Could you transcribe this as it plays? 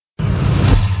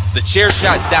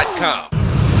TheChairshot.com.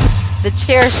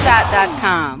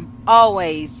 TheChairshot.com.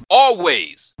 Always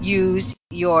use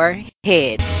your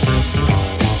head.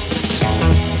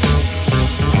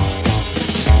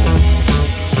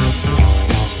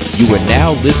 You are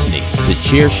now listening to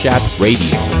Chairshot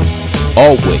Radio.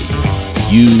 Always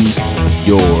use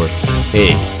your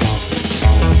head.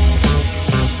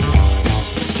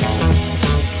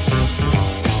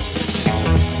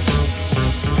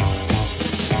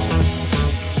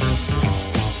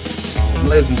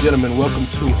 Ladies and gentlemen, welcome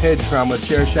to Head Trauma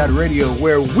Chairshot Radio,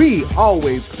 where we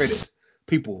always credit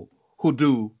people who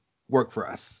do work for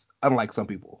us, unlike some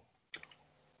people.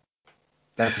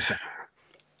 That's a shot.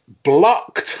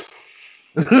 Blocked.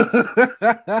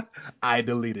 I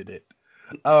deleted it.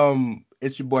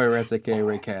 It's your boy Rance, aka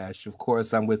Ray Cash. Of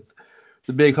course, I'm with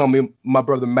the big homie, my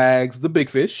brother Mags, the Big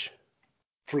Fish.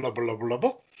 Flubber, lubber,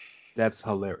 lubber. That's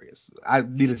hilarious. I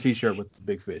need a T-shirt with the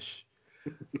Big Fish.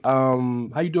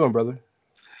 How you doing, brother?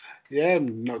 Yeah,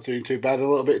 I'm not doing too bad. A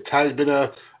little bit tired. It's been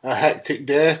a hectic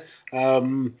day.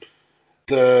 The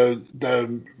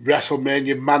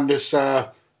WrestleMania Madness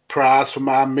prize for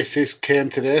my missus came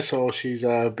today, so she's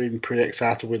been pretty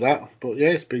excited with that. But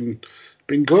yeah, it's been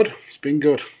good. It's been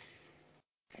good.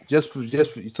 Just so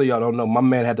y'all don't know, my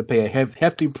man had to pay a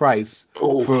hefty price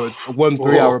for a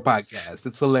 3-hour podcast.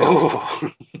 It's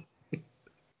hilarious.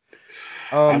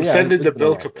 I'm sending the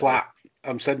bill to Platt.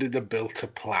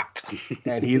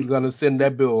 And he's gonna send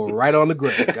that bill right on the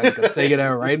Greg. I can tell you that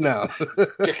right now.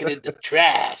 Check it in the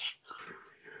trash.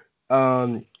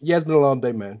 Yeah, it's been a long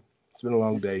day, man. It's been a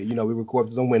long day. You know, we record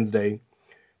this on Wednesday.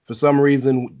 For some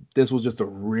reason, this was just a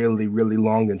really, really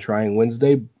long and trying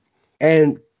Wednesday,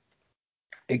 and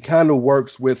it kind of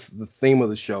works with the theme of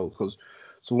the show.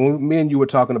 So when me and you were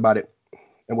talking about it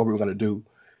and what we were gonna do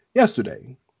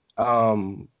yesterday,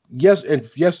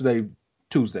 yesterday,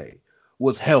 Tuesday,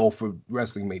 was hell for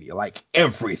wrestling media. Like,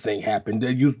 everything happened.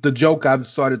 The joke I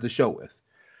started the show with.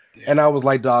 Yeah. And I was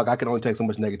like, dog, I can only take so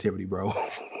much negativity, bro.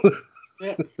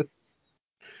 Yeah.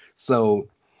 So,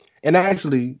 and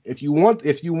actually, if you want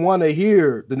to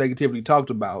hear the negativity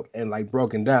talked about and like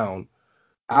broken down,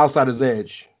 Outsider's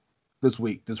Edge this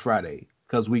Friday,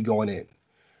 because we going in.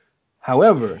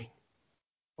 However,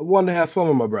 I wanted to have fun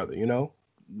with my brother, you know?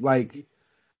 Like,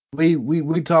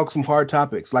 we talked some hard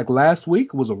topics. Like, last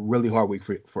week was a really hard week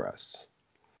for us.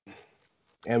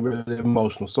 And really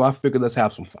emotional. So I figured let's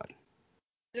have some fun.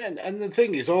 Yeah, and the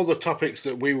thing is, all the topics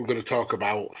that we were going to talk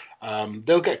about,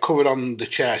 they'll get covered on the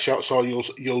chair shot, so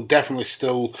you'll definitely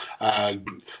still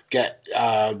get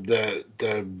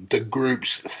the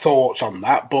group's thoughts on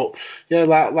that. But yeah,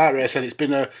 like Ray said, it's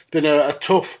been a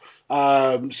tough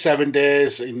 7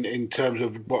 days in terms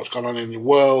of what's gone on in the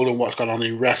world and what's gone on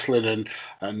in wrestling,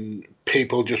 and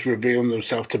people just revealing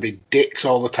themselves to be dicks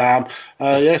all the time.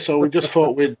 Yeah, so we just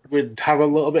thought we'd have a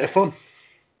little bit of fun.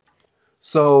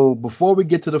 So before we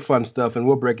get to the fun stuff, and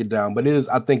we'll break it down, but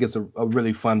I think it's a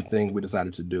really fun thing we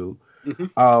decided to do.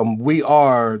 Mm-hmm. We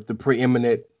are the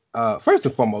preeminent, first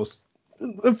and foremost.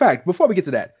 In fact, before we get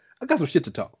to that, I got some shit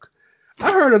to talk.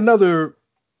 I heard another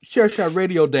Chairshot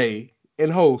Radio Day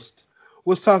and host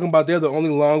was talking about they're the only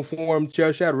long-form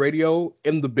Chairshot radio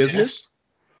in the business.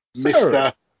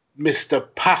 Yes. Mr.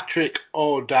 Patrick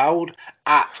O'Dowd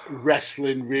at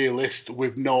Wrestling Realist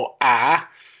with no R.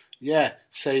 Yeah,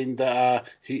 saying that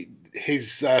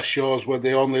his shows were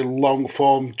the only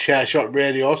long-form Chairshot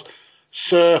radios.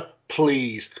 Sir,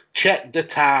 please, check the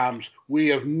times. We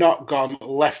have not gone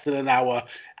less than an hour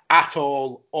at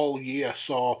all year,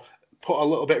 so put a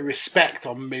little bit of respect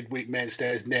on Midweek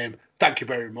Mainstay's name. Thank you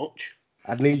very much.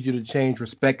 I need you to change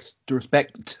respect with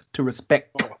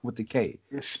the K.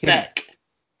 Respect.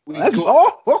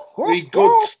 We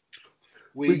good.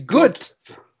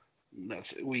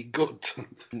 We good.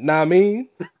 Nah, I mean.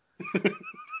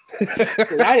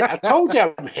 I told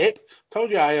you I'm hip.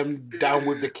 Told you I am down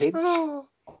with the kids. All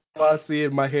I see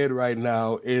in my head right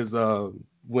now is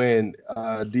when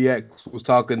DX was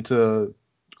talking to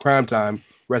Crime Time,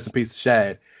 rest in peace to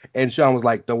Shad, and Sean was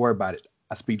like, "Don't worry about it.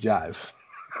 I speak jive."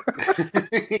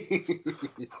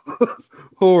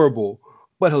 Horrible,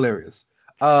 but hilarious.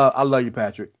 I love you,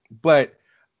 Patrick. But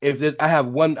I have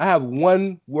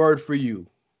one word for you.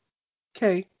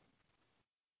 Okay,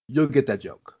 you'll get that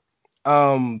joke.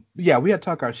 Yeah, we had to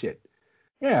talk our shit.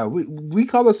 Yeah, we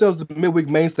call ourselves the Midweek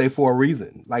Mainstay for a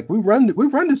reason. Like, we run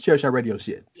this Chairshot Radio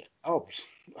shit. Obs.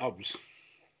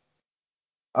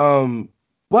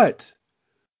 But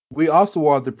we also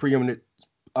are the preeminent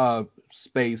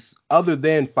space other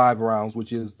than 5 Rounds,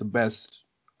 which is the best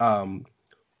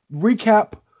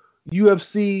recap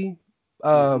UFC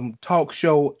talk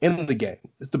show in the game.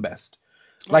 It's the best.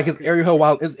 Like it's Ariel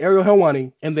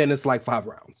Helwani, and then it's like 5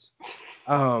 rounds.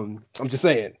 I'm just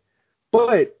saying.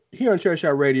 But here on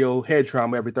Chairshot Radio, Head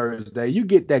Trauma every Thursday, you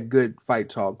get that good fight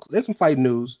talk. There's some fight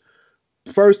news.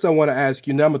 First, I want to ask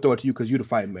you. Now I'm gonna throw it to you because you're the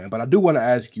fight man. But I do want to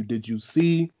ask you: did you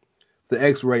see the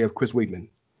X-ray of Chris Weidman?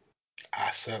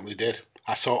 I certainly did.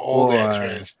 I saw all the Boy,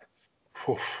 X-rays.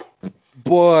 Oof.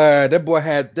 boy, that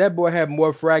boy had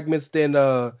more fragments than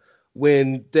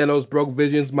when Thanos broke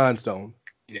Vision's Mind Stone.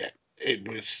 Yeah, it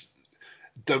was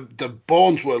the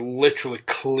bones were literally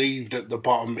cleaved at the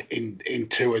bottom in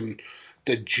two, and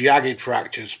the jagged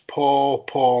fractures. Poor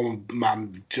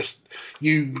man. Just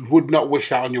you would not wish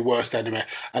that on your worst enemy.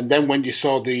 And then when you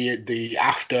saw the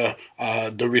after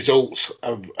the results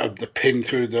of the pin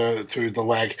through the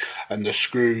leg and the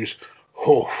screws,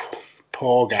 oh,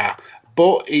 poor guy.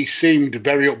 But he seemed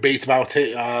very upbeat about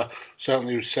it.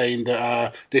 Certainly was saying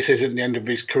that this isn't the end of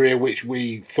his career, which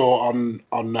we thought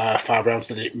on 5 rounds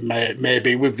that it may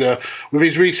be with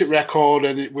his recent record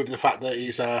and with the fact that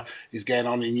he's getting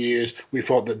on in years. We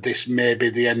thought that this may be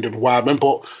the end of Wildman,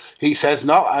 but he says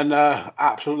not, and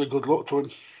absolutely good luck to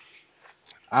him.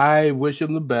 I wish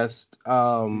him the best.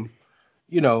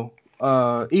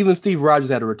 Even Steve Rogers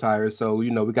had to retire, so we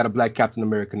got a black Captain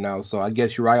America now. So I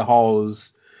guess Uriah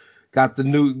Hall's got the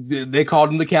new. They called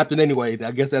him the Captain anyway.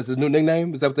 I guess that's his new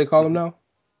nickname. Is that what they call him now?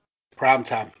 Prime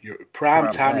time Yeah.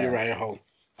 Uriah Hall.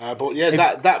 But yeah,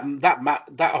 If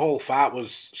that whole fight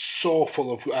was so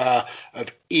full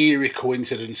of eerie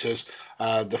coincidences.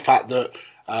 The fact that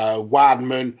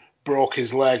Wadman broke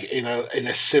his leg in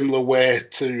a similar way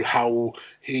to how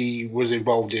he was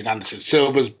involved in Anderson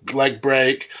Silva's leg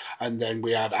break, and then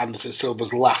we had Anderson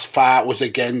Silva's last fight was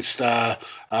against Uriah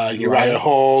Uriah,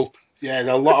 Hall. Yeah,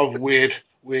 there are a lot of weird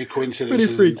pretty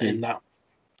coincidences in freaky. that.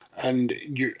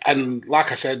 And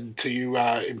like I said to you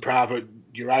in private,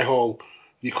 Uriah Hall,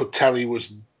 you could tell he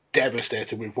was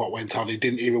devastated with what went on. He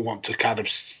didn't even want to kind of.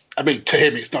 I mean, to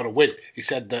him, it's not a win. He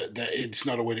said that it's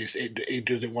not a win. He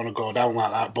doesn't want to go down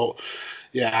like that. But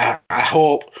yeah, I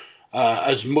hope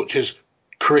as much as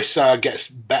Chris gets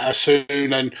better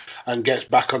soon and gets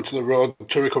back onto the road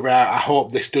to recovery, I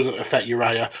hope this doesn't affect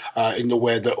Uriah in the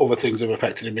way that other things have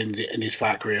affected him in his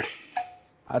fight career.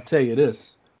 I tell you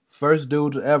this: first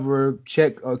dude to ever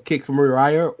check a kick from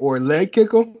Uriah or leg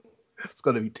kick him, it's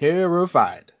gonna be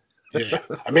terrified. Yeah,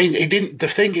 I mean, he didn't. The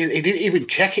thing is, he didn't even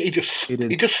check it. He He just he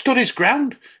didn't. just stood his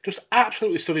ground. Just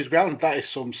absolutely stood his ground. That is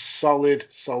some solid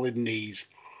knees.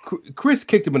 Chris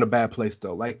kicked him in a bad place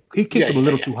though. Like he kicked him a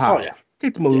little Yeah. too Oh high. yeah,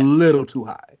 Kicked him a yeah. little too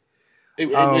high. It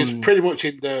was Um, pretty much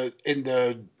in the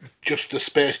just the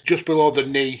space just below the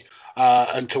knee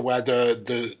and to where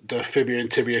the fibula and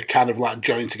tibia kind of like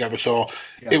join together. So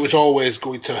it yeah. was always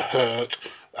going to hurt.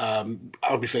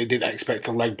 Obviously, I didn't expect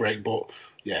a leg break, but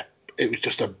yeah, it was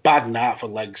just a bad night for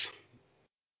legs.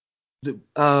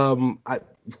 Of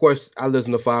course I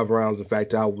listened to 5 rounds. In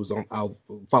fact, I'll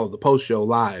follow the post show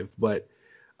live. But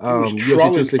You was UFC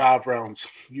trolling 260. 5 rounds.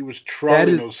 You was That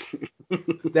trolling is us.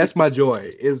 that's my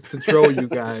joy is to troll you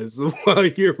guys while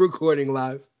you're recording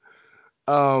live.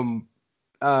 Um,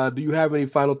 do you have any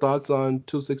final thoughts on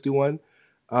 261?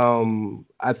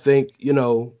 I think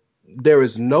there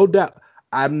is no doubt.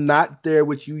 I'm not there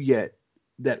with you yet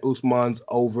that Usman's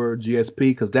over GSP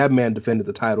because that man defended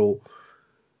the title.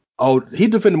 Oh, he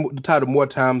defended the title more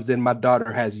times than my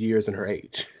daughter has years in her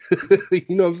age.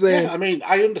 You know what I'm Yeah, saying? I mean,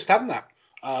 I understand that.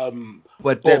 Um,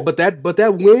 But that, but but that, but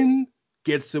that win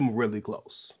gets him really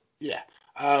close. yeah,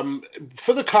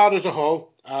 for the card as a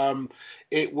whole,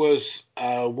 it was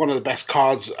one of the best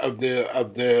cards of the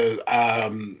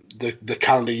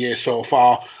calendar year so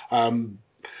far.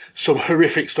 Some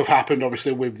horrific stuff happened,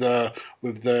 obviously, with the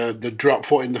drop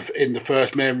foot in the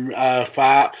first main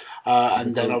fight, Very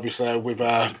and then true. obviously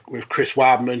with Chris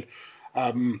Weidman.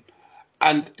 Um,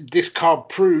 and this card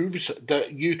proves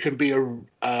that you can be a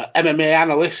MMA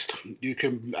analyst. You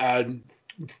can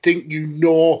think you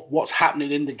know what's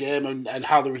happening in the game and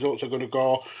how the results are going to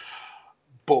go,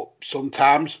 but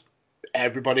sometimes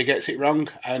everybody gets it wrong,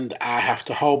 and I have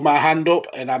to hold my hand up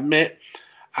and admit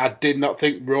I did not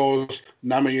think Rose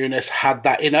Namajunas had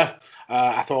that in her.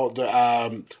 I thought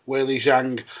that Weili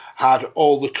Zhang had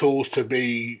all the tools to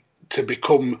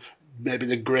become maybe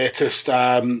the greatest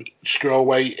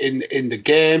strawweight in the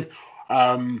game.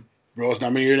 Rose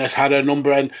Namajunas had her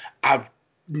number, and I've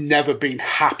never been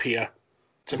happier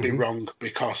to be Hmm. wrong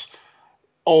because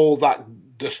all the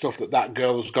stuff that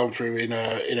girl has gone through in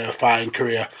her fighting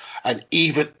career, and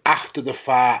even after the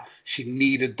fight, she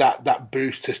needed that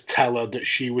boost to tell her that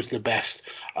she was the best.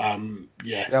 That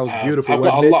was beautiful, I've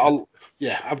got wasn't a it? lot of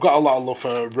I've got a lot of love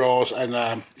for Rose, and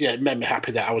yeah, it made me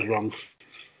happy that I was wrong.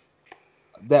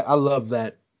 that I love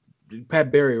that.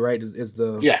 Pat Barry, right, is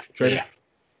the Yeah, trainer. yeah.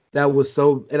 That was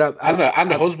so, and And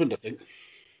a husband, I think.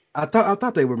 I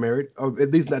thought they were married, or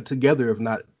at least not together, if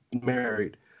not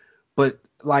married. But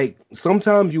like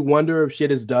sometimes you wonder if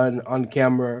shit is done on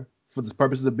camera for the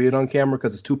purposes of being on camera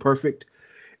because it's too perfect.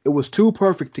 It was too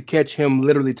perfect to catch him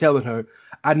literally telling her,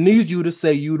 "I need you to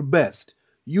say you the best,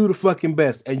 you the fucking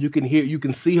best," and you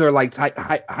can see her like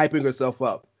hyping herself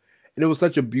up, and it was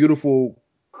such a beautiful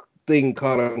thing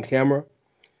caught on camera.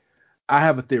 I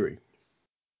have a theory.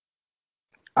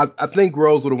 I think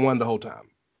Rose would have won the whole time.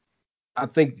 I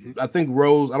think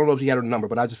Rose. I don't know if she had her number,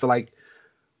 but I just feel like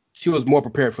she was more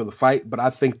prepared for the fight. But I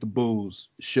think the boos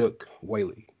shook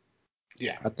Whaley.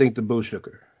 Yeah, I think the boo shook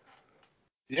her.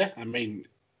 yeah. I mean,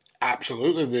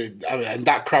 absolutely. And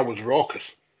that crowd was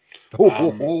raucous. Ho, ho,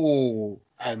 Um, ho.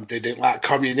 and they didn't like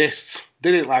communists.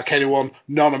 They didn't like anyone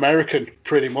non-American,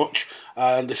 pretty much.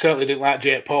 And they certainly didn't like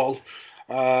Jake Paul.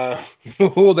 Uh,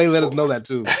 They let us but, know that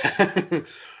too.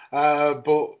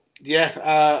 but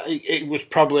yeah, it was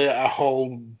probably a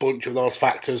whole bunch of those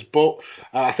factors. But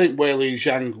I think Weili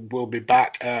Zhang will be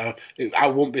back. I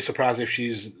won't be surprised if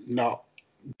she's not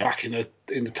back in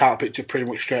the title picture pretty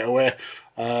much straight away.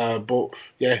 But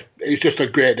yeah, it's just a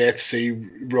great day to see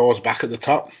Rose back at the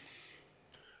top.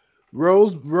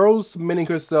 Rose cementing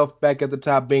herself back at the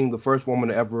top, being the first woman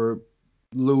to ever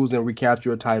lose and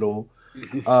recapture a title.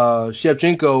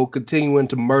 Shevchenko continuing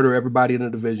to murder everybody in the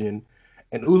division,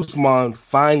 and Usman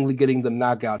finally getting the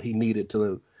knockout he needed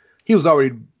to. He was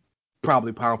already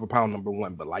probably pound for pound number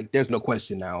one, but like there's no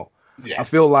question now. Yeah. I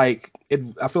feel like it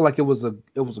was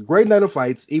a great night of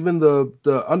fights. Even the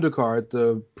undercard,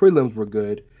 the prelims were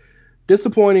good.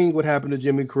 Disappointing what happened to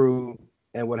Jimmy Crew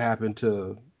and what happened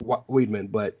to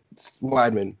Weidman, but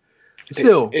Weidman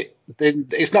still.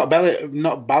 It's not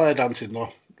ballet dancing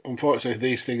though. Unfortunately,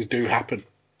 these things do happen.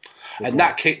 Good And point.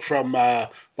 that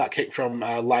kick from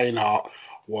Lionheart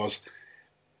was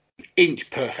inch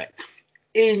perfect,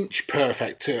 inch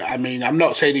perfect. I mean, I'm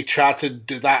not saying he tried to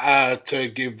do that to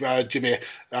give Jimmy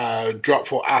drop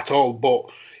foot at all, but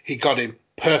he got him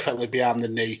perfectly behind the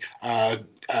knee,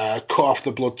 cut off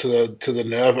the blood to the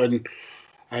nerve,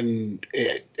 and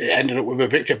it ended up with a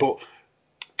victory. But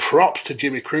props to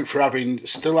Jimmy Crute for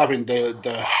still having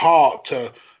the heart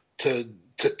to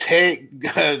to take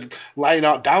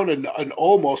Lionheart down and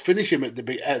almost finish him at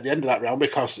the end of that round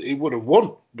because he would have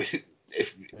won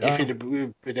if Yeah, he'd have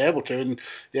been able to. And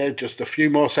yeah, just a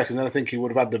few more seconds, and I think he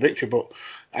would have had the victory. But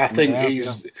I think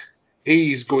yeah.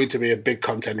 he's going to be a big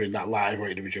contender in that light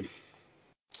heavyweight division.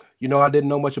 You know, I didn't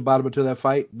know much about him until that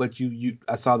fight, but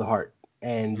I saw the heart,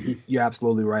 and Mhm. you're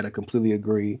absolutely right. I completely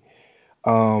agree.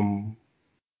 Um,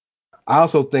 I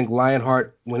also think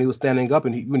Lionheart, when he was standing up,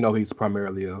 and you know he's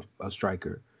primarily a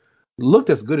striker, looked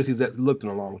as good as he's looked in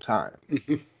a long time.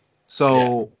 Yeah,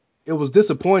 So it was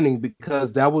disappointing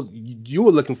because that was you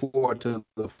were looking forward to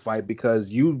the fight because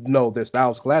you know their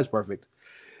styles clash perfect.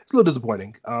 It's a little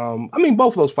disappointing. I mean,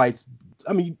 both of those fights.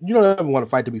 I mean, you don't ever want a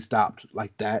fight to be stopped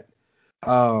like that.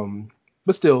 Um,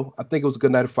 but still, I think it was a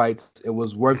good night of fights. It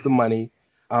was worth the money.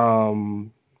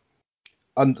 Um,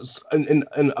 and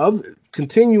other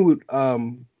continued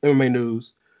MMA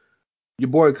news, your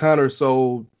boy Connor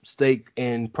sold stake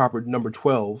in proper number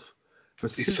 12 for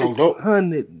he's sold six up.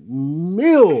 hundred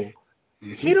mil.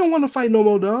 He Hmm don't want to fight no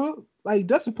more, dog. Like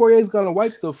Dustin Poirier's gonna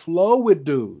wipe the floor with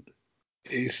dude.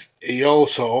 He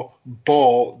also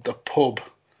bought the pub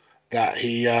that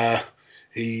he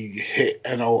hit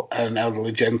an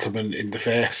elderly gentleman in the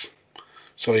face.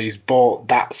 So he's bought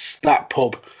that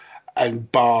pub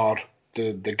and barred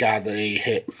the guy that he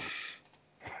hit.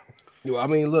 I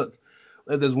mean, look,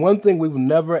 if there's one thing we've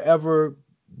never ever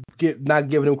get not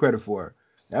given him credit for.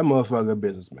 That motherfucker a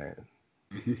businessman.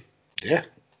 Mm-hmm. Yeah,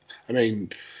 I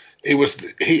mean, it was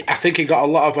he. I think he got a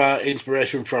lot of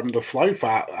inspiration from the Floyd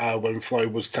fight when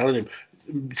Floyd was telling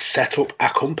him set up a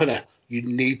company. You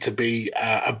need to be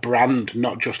a brand,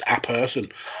 not just a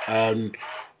person. And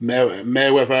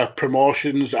Mayweather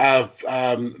Promotions,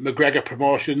 McGregor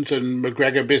Promotions, and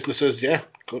McGregor businesses. Yeah,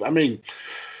 good. I mean,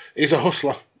 he's a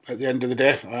hustler at the end of the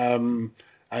day,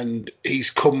 and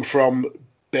he's come from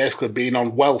basically being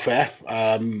on welfare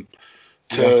Yeah.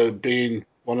 to being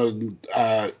one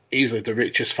of easily the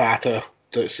richest fighter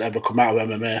that's ever come out of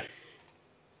MMA.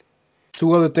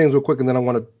 Two other things real quick, and then I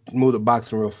want to move to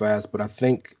boxing real fast. But I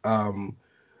think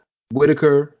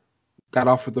Whitaker got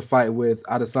offered the fight with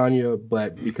Adesanya,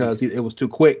 but Hmm because it was too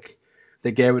quick,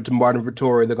 they gave it to Martin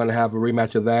Vettori. They're going to have a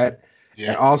rematch of that. And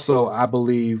Yeah, also, I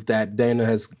believe that Dana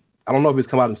has, I don't know if he's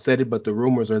come out and said it, but the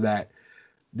rumors are that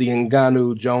the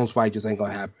Ngannou Jones fight just ain't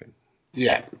going to happen.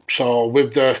 Yeah. So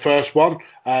with the first one,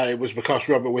 it was because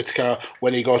Robert Whittaker,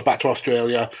 when he goes back to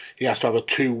Australia, he has to have a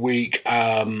 2 week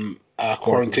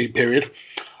quarantine period,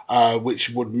 which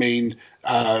would mean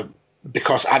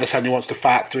because Adesanya wants to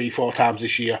fight 3-4 times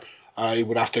this year, he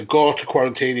would have to go to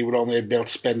quarantine. He would only be able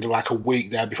to spend like a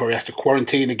week there before he has to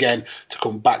quarantine again to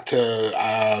come back to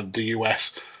the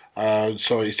US.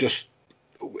 So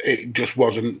it just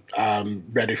wasn't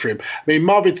ready for him. I mean,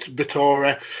 Marvin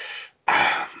Vittori,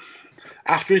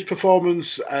 after his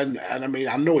performance, and I mean,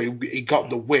 I know he got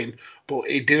the win, but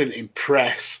he didn't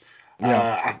impress.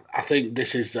 Yeah, I think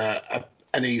this is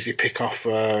an easy pick off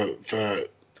for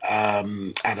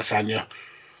Adesanya.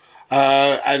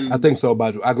 I And think so.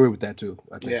 But I agree with that too.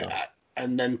 I think so. yeah,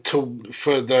 and then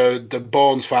for the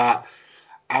Bones fight,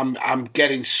 I'm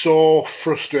getting so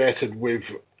frustrated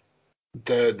with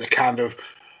the kind of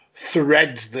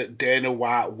threads that Dana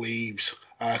White weaves,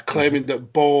 claiming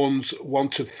that Bones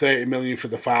wanted 30 million for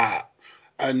the fight,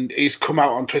 and he's come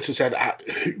out on Twitter and said,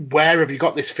 "Where have you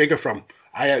got this figure from?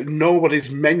 Nobody's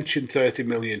mentioned 30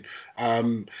 million."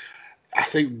 I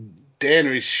think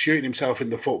Dana is shooting himself in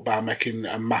the foot by making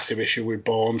a massive issue with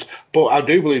Bones. But I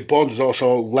do believe Bones has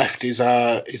also left his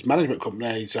management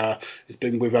company. He's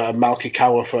been with Malky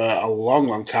Kawa for a long,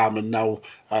 long time, and now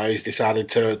he's decided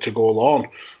to go alone.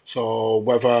 So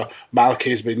whether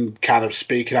Malky's been kind of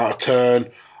speaking out of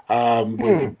turn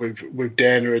with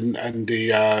Dana and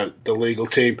the legal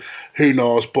team, who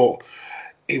knows? But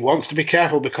he wants to be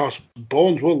careful because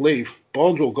Bones will leave.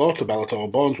 Bones will go to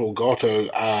Bellator. Bones will go to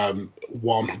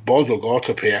One. Bones will go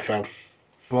to PFL.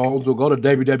 Bones will go to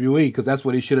WWE because that's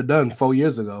what he should have done 4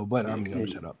 years ago. But I'm gonna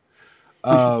shut up.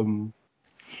 Um,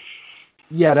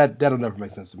 yeah, that'll never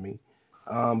make sense to me.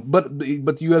 But the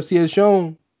UFC has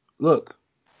shown. Look,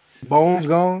 Bones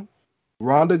gone,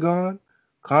 Ronda gone,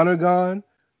 Connor gone.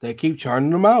 They keep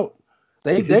churning them out.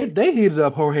 They heated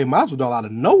up Jorge Masvidal out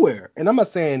of nowhere, and I'm not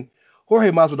saying Jorge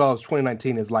Masvidal's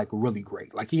 2019 is like really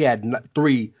great. Like he had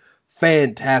three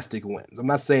fantastic wins. I'm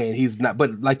not saying he's not,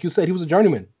 but like you said, he was a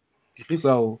journeyman.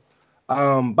 So,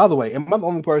 by the way, am I the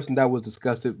only person that was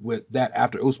disgusted with that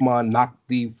after Usman knocked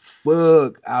the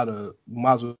fuck out of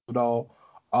Masvidal?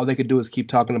 All they could do is keep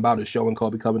talking about his show and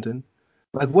Kobe Covington.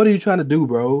 Like, what are you trying to do,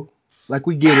 bro? Like,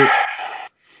 we get it.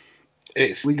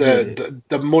 It's We get it.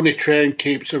 the money train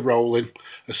keeps a rolling.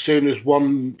 As soon as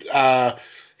one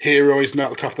hero is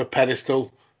knocked off the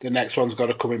pedestal, the next one's got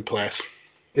to come in place.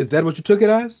 Is that what you took it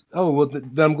as? Oh, well,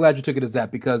 then I'm glad you took it as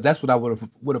that because that's what I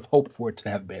would have hoped for it to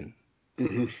have been.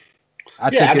 Mm-hmm. I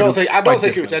Yeah, took it I don't quite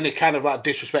think it was different. any kind of like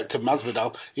disrespect to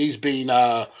Masvidal.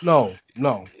 No,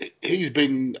 no. He's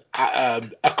been a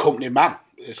company man.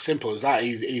 As simple as that.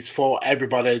 He's fought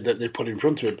everybody that they put in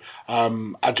front of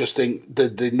him. I just think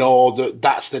that they know that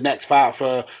that's the next fight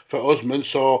for Usman.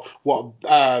 So what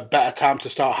better time to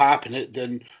start hyping it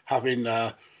than having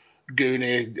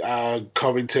Goonie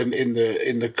Covington in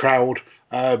the crowd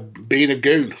being a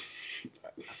goon.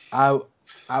 I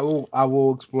I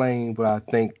will explain what I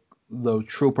think the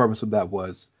true purpose of that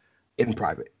was in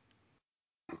private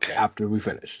Okay, after we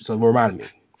finish. So remind me.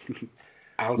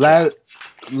 I'll try.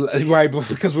 Last, right,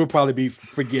 because we'll probably be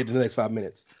forgetting in the next 5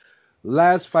 minutes.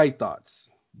 Last fight thoughts.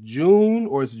 June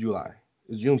or is it July?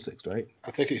 It's June 6th, right?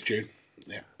 I think it's June.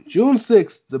 Yeah. June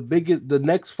 6th, the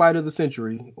next fight of the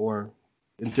century, or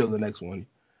until the next one.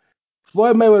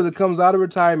 Floyd Mayweather comes out of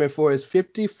retirement for his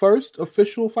 51st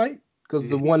official fight because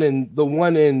the Mm-hmm.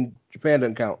 one in Japan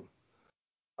doesn't count.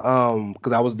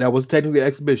 Because that was technically an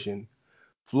exhibition.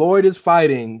 Floyd is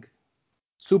fighting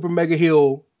Super Mega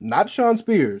Heel, not Sean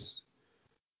Spears,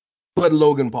 but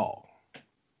Logan Paul.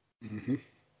 Mm-hmm.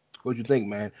 What you think,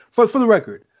 man? For the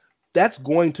record, that's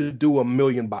going to do 1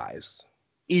 million buys,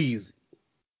 easy.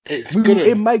 It's It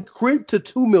gonna. might creep to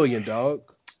 2 million, dog.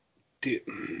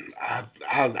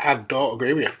 I don't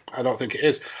agree with you. I don't think it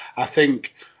is. I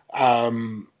think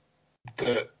um,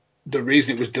 the the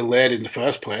reason it was delayed in the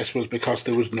first place was because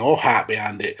there was no heart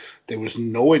behind it. There was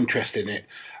no interest in it.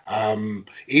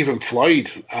 Even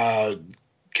Floyd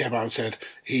came out and said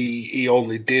he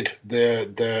only did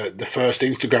the first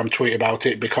Instagram tweet about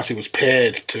it because he was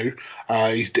paid to.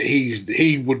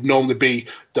 He would normally be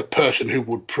the person who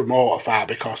would promote a fight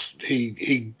because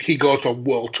he goes on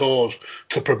world tours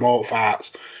to promote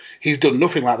fights. He's done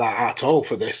nothing like that at all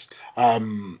for this,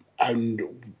 and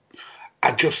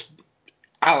I just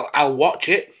I'll watch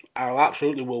it. I'll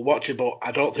absolutely will watch it, but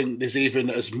I don't think there's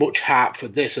even as much hype for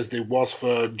this as there was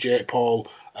for Jake Paul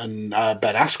and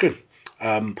Ben Askren.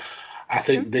 Um, I Yeah.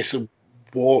 think this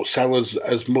won't sell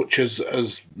as much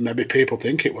as maybe people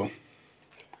think it will.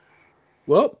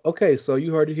 Well, okay, so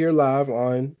you heard it here live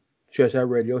on Chairshot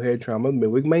Radio, Head Trauma,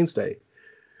 Midweek Mainstay.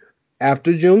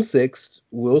 after June 6th,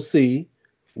 we'll see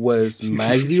was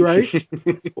Magsy right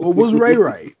or was Ray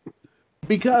right?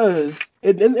 Because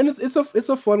and it's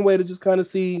a fun way to just kind of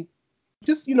see,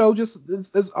 just just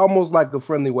it's almost like a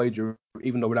friendly wager,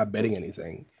 even though we're not betting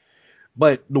anything.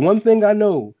 But the one thing I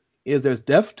know is there's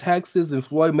death taxes and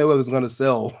Floyd Mayweather's going to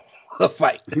sell a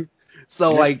fight.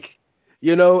 So Yeah. like,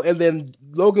 and then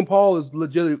Logan Paul is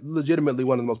legitimately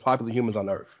one of the most popular humans on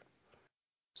earth.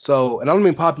 So, and I don't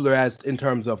mean popular as in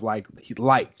terms of like he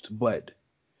liked, but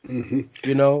Mm-hmm.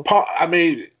 you know, I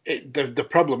mean, the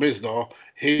problem is though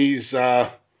his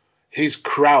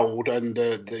crowd and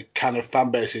the kind of fan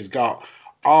base he's got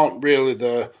aren't really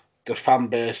the fan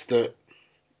base that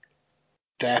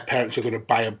their parents are going to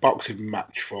buy a boxing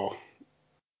match for,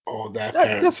 or their that's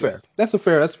parents. fair. That's a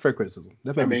fair criticism.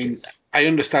 That may I be the mean, case. I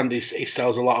understand he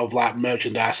sells a lot of like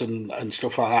merchandise and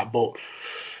stuff like that, but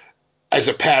as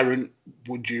a parent,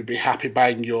 would you be happy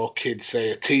buying your kid, say,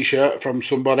 a T-shirt from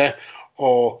somebody,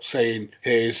 or saying,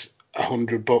 "Here's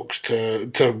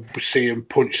 $100 to see him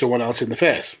punch someone else in the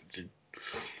face"?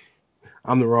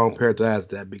 I'm the wrong parent to ask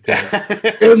that because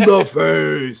in the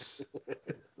face.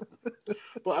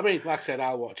 But I mean, like I said,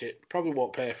 I'll watch it. Probably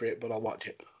won't pay for it, but I'll watch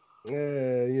it.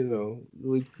 Yeah,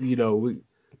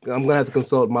 I'm gonna have to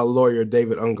consult my lawyer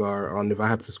David Ungar on if I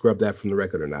have to scrub that from the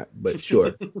record or not. But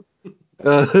sure.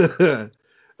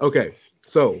 Okay,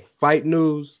 so fight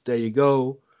news. There you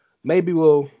go. Maybe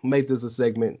we'll make this a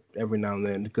segment every now and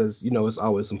then because it's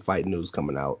always some fight news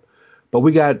coming out. But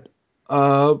we got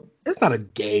it's not a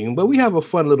game, but we have a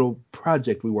fun little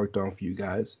project we worked on for you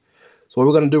guys. So what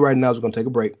we're gonna do right now is we're gonna take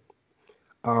a break.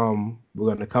 We're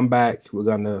gonna come back. We're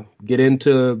gonna get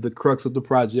into the crux of the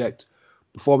project.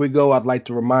 Before we go, I'd like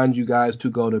to remind you guys to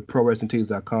go to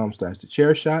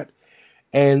prowrestlingtees.com/thechairshot.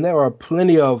 And there are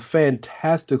plenty of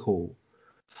fantastical,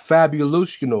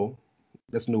 fabulational,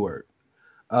 that's a new word,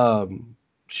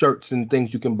 shirts and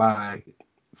things you can buy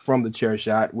from the chair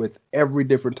shot with every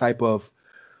different type of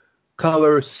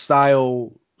color,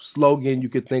 style, slogan you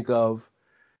could think of.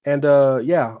 And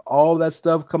yeah, all that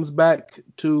stuff comes back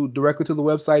to directly to the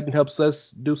website and helps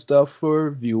us do stuff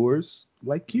for viewers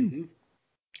like you. Mm-hmm.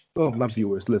 Well, not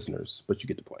viewers, listeners, but you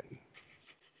get the point.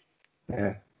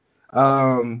 Yeah.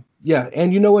 Yeah,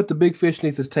 and you know what? The big fish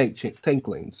needs his tank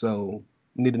clean, so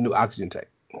you need a new oxygen tank.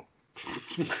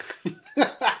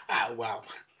 Wow.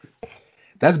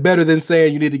 That's better than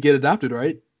saying you need to get adopted,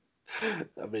 right? I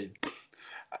mean,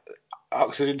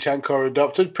 oxygen tank or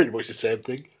adopted, pretty much the same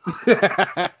thing.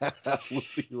 We'll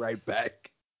be right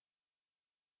back.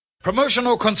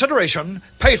 Promotional consideration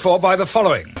paid for by the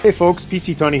following. Hey folks,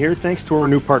 PC Tony here. Thanks to our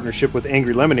new partnership with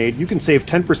Angry Lemonade, you can save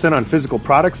 10% on physical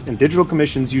products and digital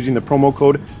commissions using the promo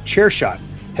code Chairshot.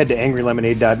 Head to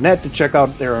angrylemonade.net to check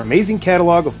out their amazing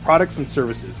catalog of products and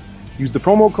services. Use the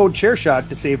promo code Chairshot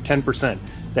to save 10%.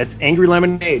 That's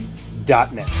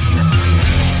angrylemonade.net.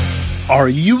 Are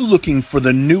you looking for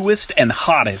the newest and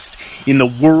hottest in the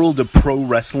world of pro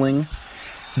wrestling?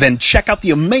 Then check out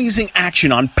the amazing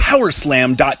action on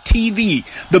Powerslam.tv,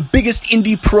 the biggest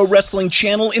indie pro wrestling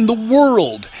channel in the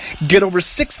world. Get over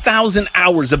 6,000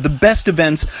 hours of the best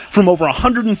events from over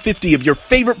 150 of your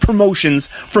favorite promotions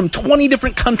from 20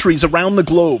 different countries around the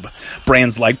globe.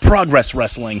 Brands like Progress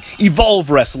Wrestling, Evolve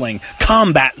Wrestling,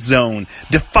 Combat Zone,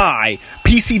 Defy,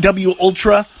 PCW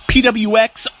Ultra,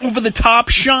 PWX, Over the Top,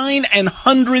 Shine, and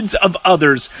hundreds of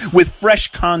others with fresh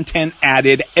content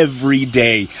added every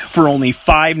day for only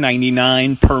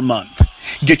 $5.99 per month.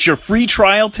 Get your free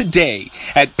trial today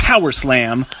at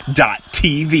Powerslam.tv.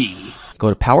 Go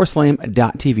to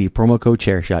Powerslam.tv, promo code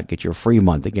Chairshot, get your free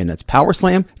month. Again, that's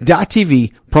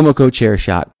Powerslam.tv, promo code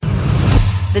Chairshot.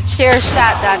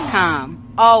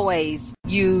 Thechairshot.com. Always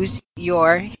use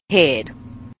your head.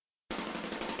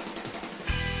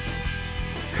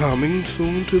 Coming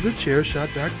soon to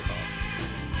thechairshot.com,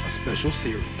 a special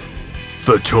series.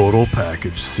 The Total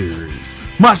Package Series.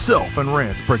 Myself and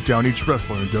Rance break down each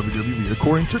wrestler in WWE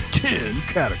according to 10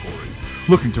 categories,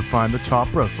 looking to find the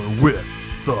top wrestler with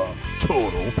the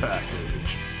Total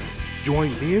Package.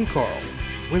 Join me and Carl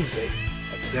Wednesdays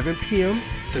at 7 p.m.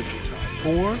 Central Time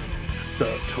for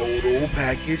the Total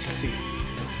Package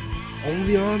Series.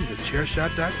 Only on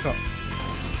thechairshot.com.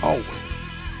 Always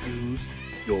use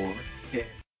your head.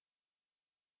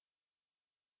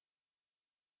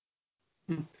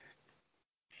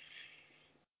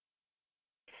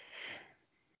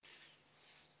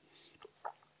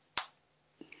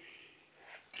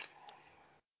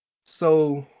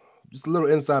 So, just a little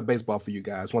inside baseball for you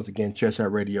guys. Once again,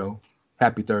 Chairshot Radio.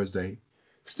 Happy Thursday.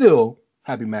 Still,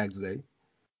 happy Mags Day.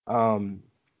 Um,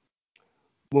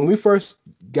 when we first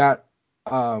got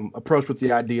approached with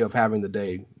the idea of having the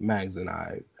day, Mags and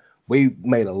I, we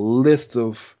made a list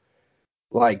of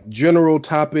like general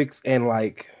topics and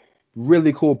like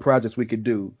really cool projects we could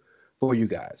do for you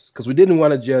guys because we didn't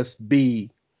want to just be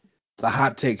the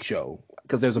hot take show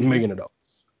because there's a million of those.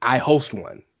 I host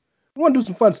one. We want to do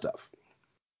some fun stuff.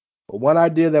 But one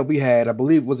idea that we had, I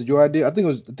believe, was it your idea? I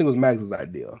think it was Max's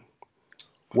idea.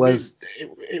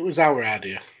 It was our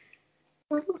idea.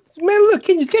 Man, look,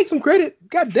 can you take some credit?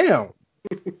 God damn.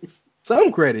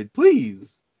 Some credit,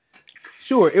 please.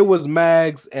 Sure, it was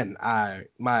Mags and my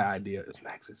idea is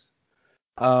Max's.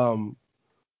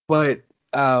 But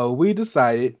we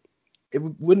decided it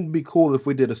wouldn't be cool if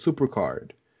we did a super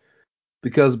card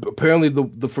because apparently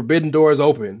the forbidden door is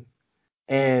open,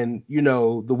 and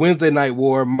the Wednesday night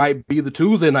war might be the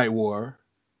Tuesday night war,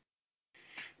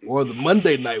 or the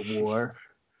Monday night war,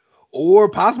 or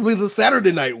possibly the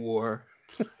Saturday night war.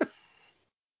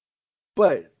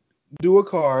 But do a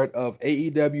card of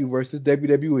AEW versus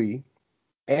WWE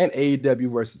and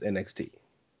AEW versus NXT.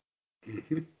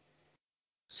 Mm-hmm.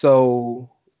 So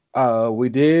we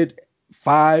did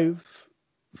 5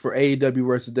 for AEW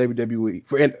versus WWE,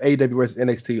 for AEW versus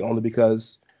NXT only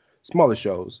because smaller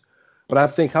shows. But I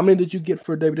think, how many did you get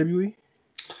for WWE?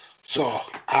 So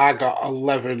I got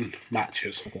 11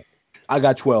 matches. Okay. I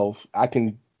got 12. I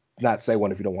can not say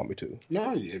one if you don't want me to.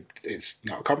 No, it's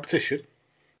not a competition.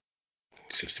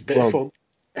 It's just a bit of fun.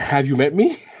 Have you met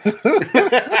me?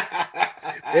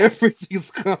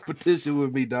 Everything's competition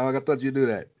with me, dog. I thought you knew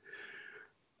that.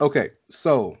 Okay,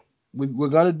 so we're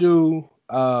gonna do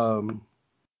AEW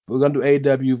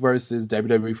versus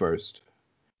WWE first,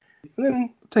 and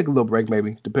then take a little break,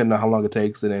 maybe depending on how long it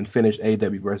takes, and then finish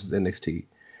AEW versus NXT.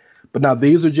 But now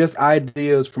these are just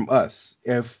ideas from us.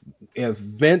 If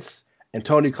Vince and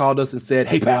Tony called us and said,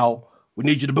 "Hey pal, we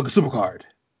need you to book a supercard,"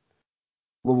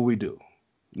 what will we do?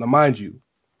 Now, mind you,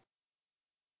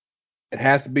 it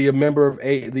has to be a member of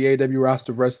the AEW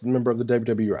roster versus a member of the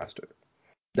WWE roster.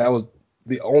 That was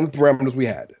the only parameters we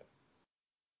had.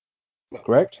 Well,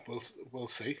 correct? We'll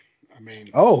see. I mean,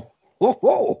 whoa.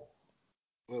 Well,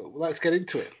 let's get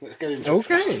into it.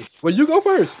 Okay. Well, you go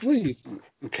first, please.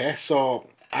 Okay, so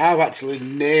I've actually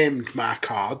named my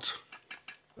cards.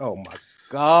 Oh my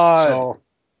god.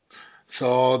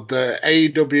 So the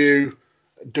AEW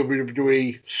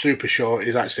WWE Super Show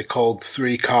is actually called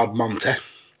 3-Card Monte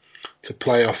to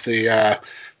play off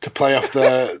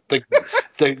the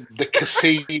the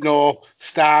casino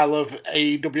style of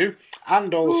AEW,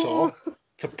 and also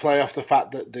to play off the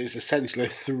fact that there's essentially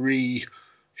 3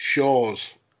 shows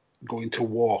going to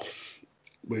war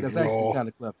with That's Raw, kind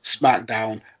of clever.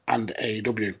 SmackDown, and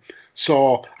AEW.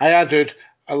 So I added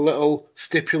a little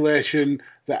stipulation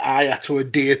that I had to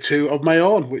adhere to of my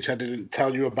own, which I didn't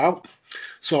tell you about.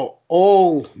 So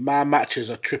all my matches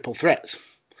are triple threats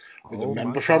with a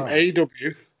member from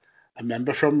AEW, a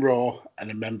member from Raw,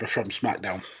 and a member from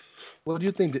SmackDown. What do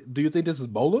you think? Do you think this is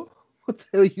Bolo? What the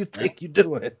hell you think you're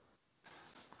doing?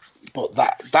 But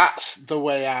that's the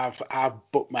way I've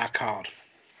booked my card.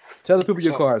 Tell the people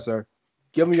your card, sir.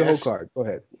 Give them your whole card. Go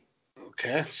ahead.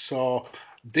 Okay, so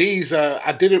these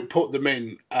I didn't put them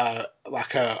in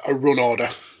like a run order.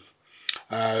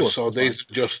 So these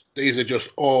are just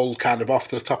all kind of off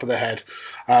the top of the head.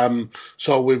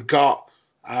 So we've got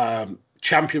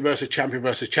champion versus champion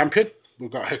versus champion. We've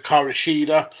got Hikaru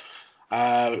Shida,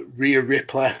 Rhea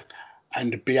Ripley,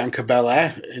 and Bianca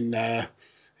Belair in a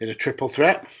triple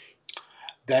threat.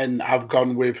 Then I've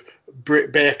gone with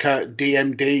Britt Baker,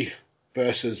 DMD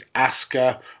versus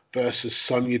Asuka versus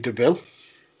Sonya Deville.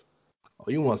 Oh,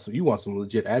 you want some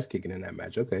legit ass kicking in that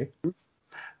match? Okay.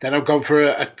 Then I've gone for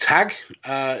a tag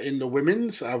in the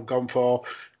women's. I've gone for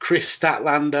Chris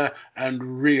Statlander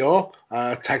and Rio,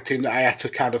 tag team that I had to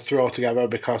kind of throw together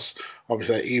because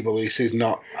obviously Ivelisse is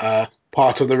not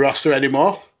part of the roster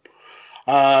anymore.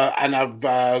 And I've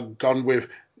gone with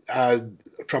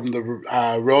from the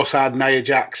Raw side, Nia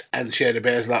Jax and Shayna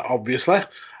Baszler, obviously,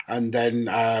 and then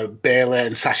Bayley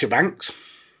and Sasha Banks.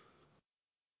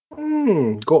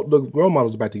 The role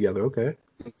models back together. Okay.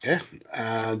 Okay.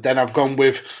 Then I've gone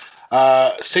with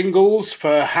singles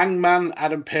for Hangman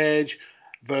Adam Page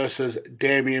versus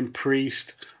Damian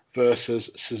Priest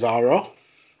versus Cesaro.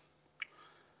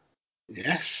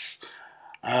 Yes.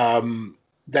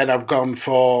 Then I've gone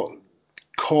for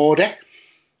Cody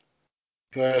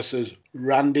versus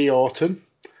Randy Orton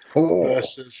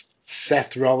versus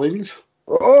Seth Rollins.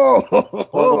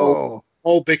 All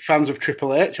big fans of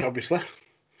Triple H, obviously.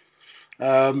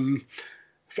 Going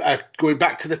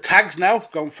back to the tags now,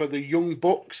 gone for the Young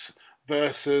Bucks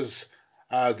versus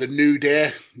the New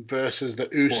Day versus the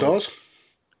Usos.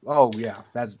 Oh yeah,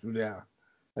 that's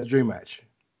dream match.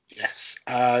 Yes.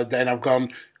 Then I've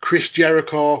gone Chris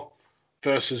Jericho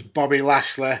versus Bobby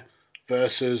Lashley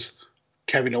versus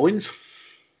Kevin Owens.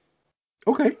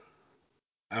 Okay.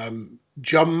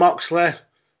 John Moxley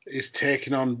is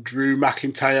taking on Drew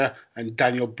McIntyre and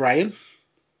Daniel Bryan.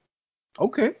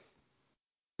 Okay.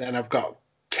 Then I've got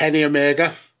Kenny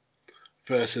Omega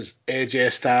versus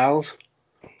AJ Styles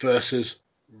versus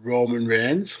Roman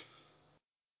Reigns.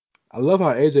 I love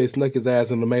how AJ snuck his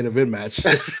ass in the main event match.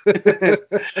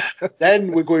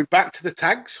 Then we're going back to the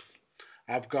tags.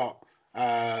 I've got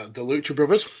the Lucha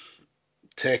Brothers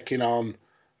taking on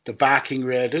the Viking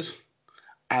Raiders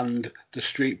and the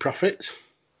Street Profits.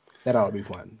 That ought to be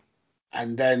fun.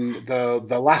 And then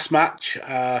the last match,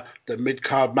 the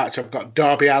mid-card match, I've got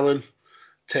Darby Allin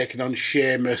taking on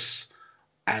Sheamus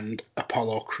and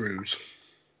Apollo Crews.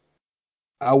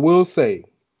 I will say,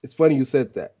 it's funny you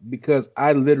said that because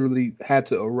I literally had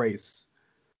to erase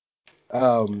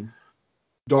Darby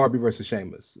versus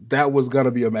Sheamus. That was going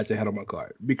to be a match I had on my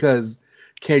card because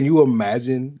can you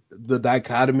imagine the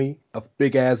dichotomy of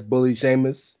big-ass bully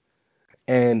Sheamus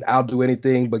and I'll do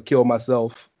anything but kill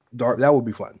myself? Darby, that would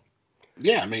be fun.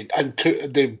 Yeah, I mean, and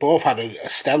they both had a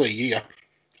stellar year.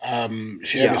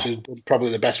 Sheamus has done probably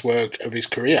the best work of his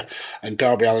career, and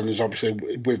Darby Allin is obviously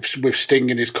with Sting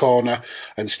in his corner,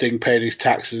 and Sting paying his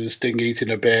taxes, and Sting eating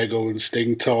a bagel, and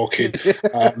Sting talking.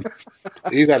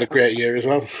 He's had a great year as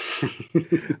well.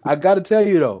 I got to tell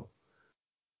you though,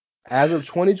 as of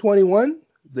 2021,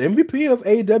 the MVP of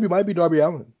AEW might be Darby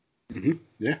Allin. Mm-hmm.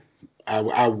 Yeah,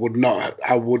 I would not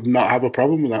have a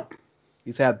problem with that.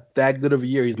 He's had that good of a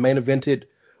year. He's main evented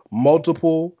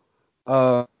multiple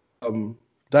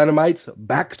Dynamites,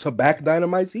 back-to-back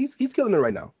Dynamites. He's killing it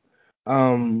right now.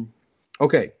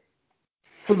 Okay.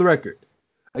 For the record,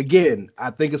 again,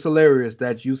 I think it's hilarious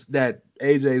that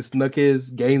AJ snuck his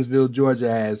Gainesville,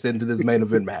 Georgia ass into this main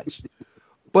event match.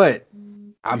 But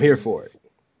I'm here for it.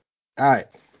 All right.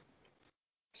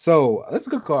 So that's a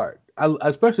good card. I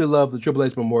especially love the Triple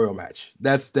H Memorial match.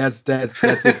 That's it for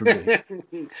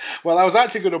me. Well, I was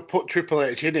actually going to put Triple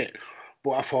H in it,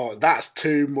 but I thought that's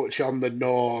too much on the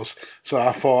nose. So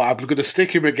I thought I'm going to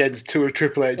stick him against two of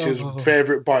Triple H's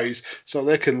favourite boys so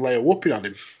they can lay a whooping on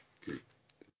him.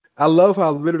 I love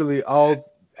how literally all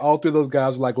three of those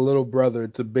guys were like little brother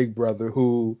to big brother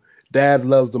who dad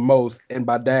loves the most. And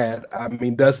by dad, I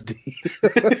mean Dusty.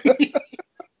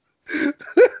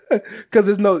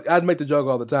 Because I'd make the joke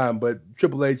all the time, but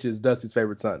Triple H is Dusty's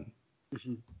favorite son.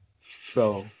 Mm-hmm.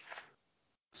 So,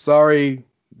 sorry,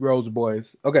 Rose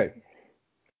Boys. Okay.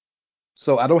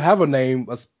 So, I don't have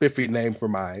a spiffy name for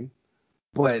mine,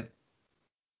 but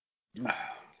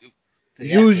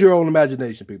use your own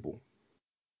imagination, people.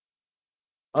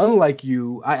 Unlike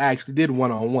you, I actually did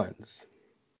one-on-ones.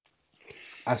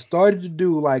 I started to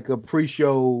do like a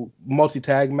pre-show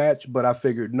multi-tag match, but I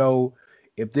figured, no,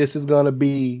 if this is going to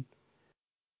be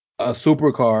a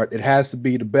super card, it has to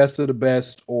be the best of the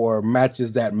best or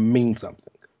matches that mean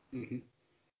something. Mm-hmm.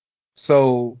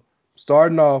 So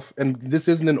starting off, and this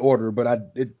isn't in order,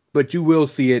 but you will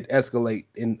see it escalate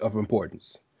of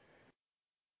importance.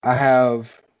 I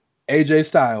have AJ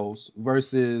Styles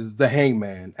versus the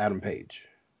Hangman, Adam Page.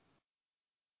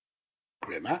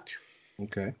 Great match.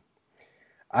 Okay.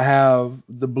 I have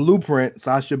the Blueprint,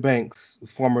 Sasha Banks,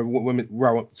 former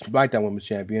SmackDown Women's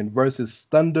Champion, versus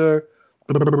Thunder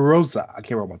Rosa. I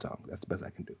can't roll my tongue. That's the best I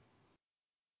can do.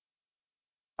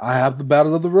 I have the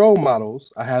Battle of the Role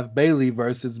Models. I have Bayley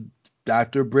versus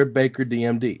Dr. Britt Baker,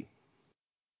 DMD.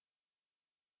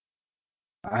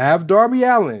 I have Darby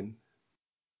Allin.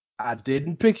 I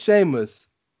didn't pick Sheamus.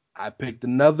 I picked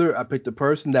a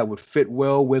person that would fit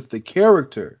well with the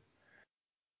character.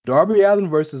 Darby Allin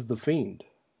versus The Fiend.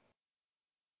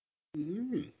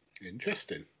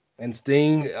 Interesting. And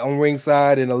Sting on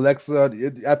ringside and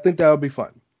Alexa. I think that would be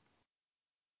fun.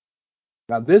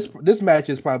 Now this match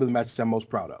is probably the match I'm most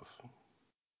proud of.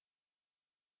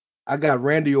 I got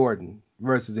Randy Orton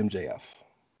versus MJF.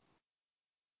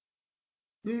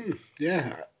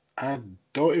 Yeah, I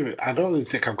don't even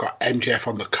think I've got MJF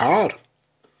on the card.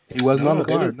 He wasn't on the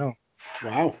card, no.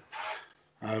 Wow.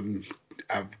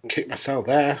 I've kicked myself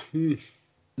there.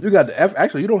 You got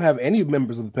actually, you don't have any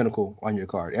members of the Pinnacle on your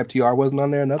card. FTR wasn't on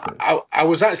there, nothing. I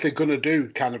was actually going to do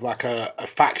kind of like a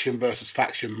faction versus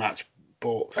faction match,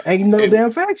 but ain't no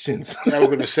damn factions. Yeah, we're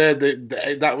going to say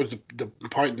that was the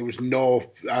point. There was no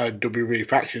WWE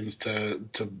factions to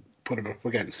put them up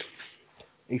against.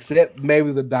 Except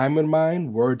maybe the Diamond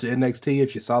Mine, word to NXT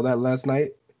if you saw that last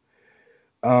night.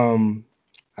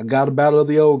 I got a Battle of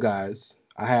the Old Guys.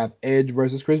 I have Edge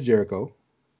versus Chris Jericho.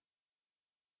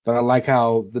 But I like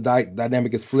how the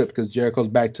dynamic is flipped because Jericho's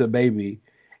back to a baby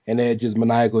and Edge is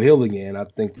maniacal heel again. I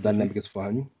think the dynamic is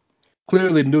fun.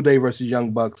 clearly New Day versus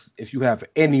Young Bucks. If you have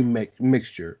any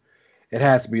mixture, it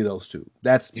has to be those two.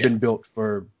 That's been built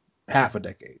for half a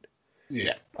decade.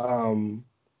 Yeah.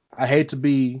 I hate to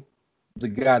be the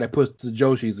guy that puts the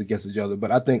Joshis against each other,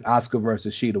 but I think Asuka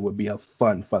versus Shida would be a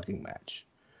fun fucking match.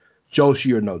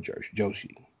 Joshi or no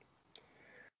Joshi.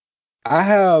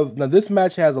 Now this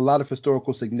match has a lot of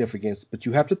historical significance, but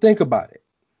you have to think about it.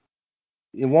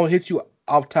 It won't hit you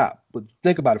off top, but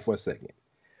think about it for a second.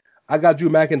 I got Drew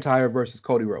McIntyre versus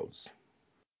Cody Rhodes.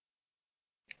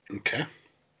 Okay.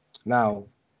 Now,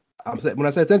 when I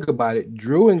say think about it,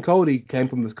 Drew and Cody come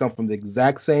from the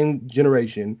exact same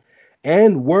generation,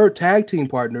 and were tag team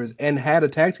partners and had a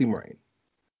tag team reign.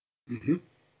 Mm-hmm.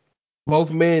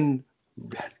 Both men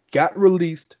got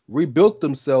released, rebuilt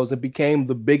themselves, and became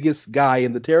the biggest guy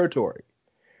in the territory.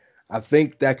 I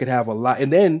think that could have a lot.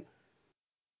 And then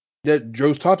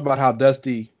Drew's talked about how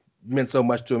Dusty meant so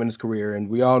much to him in his career, and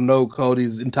we all know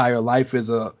Cody's entire life is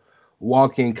a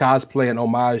walking cosplay and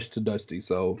homage to Dusty.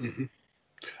 So,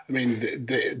 I mean,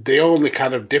 the only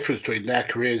kind of difference between their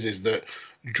careers is that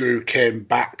Drew came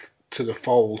back to the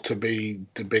fold to be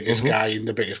the biggest guy in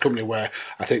the biggest company. Where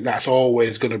I think that's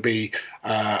always going to be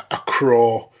a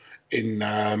crow in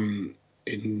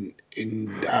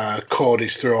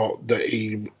Cody's throat that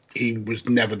he was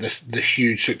never the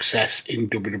huge success in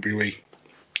WWE.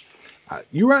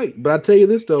 You're right, but I tell you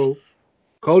this though,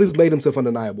 Cody's made himself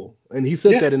undeniable, and he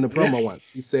said that in the promo once.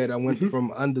 He said, "I went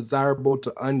from undesirable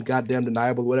to ungoddamn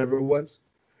deniable, whatever it was."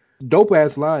 Dope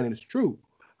ass line, and it's true.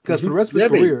 Because for the rest of his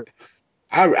career,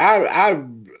 I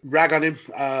rag on him,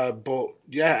 but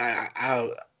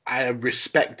I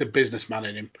respect the businessman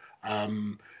in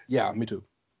him. Yeah, me too.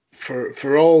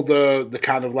 For all the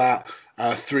kind of like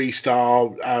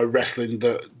 3-star wrestling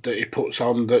that he puts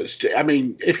on, I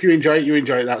mean, if you enjoy it, you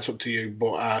enjoy it. That's up to you.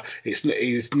 But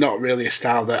it's not really a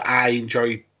style that I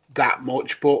enjoy that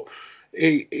much. But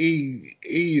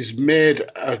he's made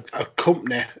a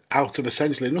company out of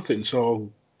essentially nothing. So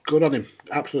good on him.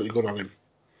 Absolutely good on him.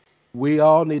 We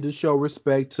all need to show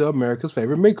respect to America's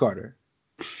favorite mid Carter.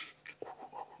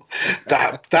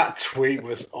 That tweet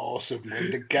was awesome. When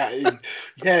the guy,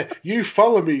 you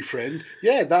follow me, friend.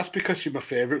 Yeah, that's because you're my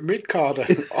favorite mid carder.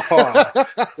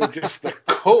 The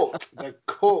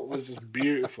cut was just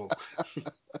beautiful.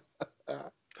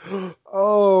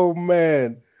 Oh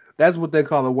man, that's what they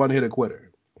call a one-hitter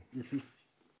quitter.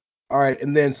 All right,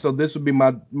 and then so this would be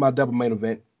my double main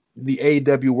event. The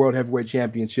AEW World Heavyweight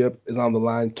Championship is on the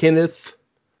line. Kenneth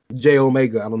J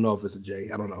Omega. I don't know if it's a J.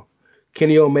 I don't know.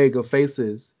 Kenny Omega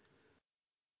faces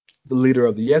the leader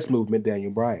of the Yes Movement,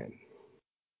 Daniel Bryan.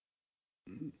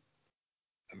 I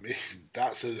mean,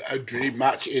 that's a dream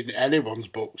match in anyone's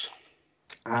books.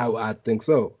 I think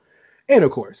so. And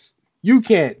of course,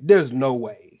 there's no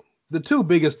way. The two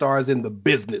biggest stars in the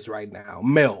business right now,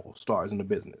 male stars in the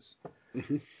business,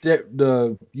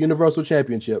 the Universal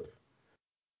Championship,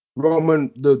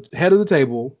 Roman, the head of the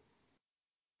table,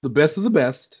 the best of the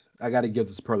best. I got to give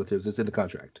the superlatives. It's in the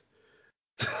contract.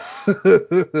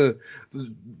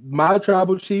 My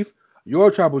tribal chief,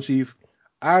 your tribal chief,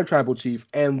 our tribal chief,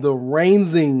 and the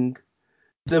reigning,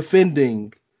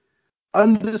 defending,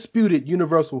 undisputed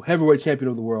Universal Heavyweight Champion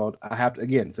of the world.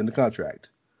 It's in the contract.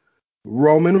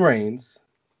 Roman Reigns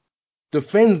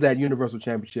defends that Universal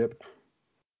Championship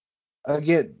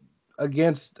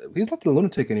against he's not the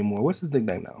lunatic anymore. What's his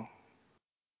nickname now?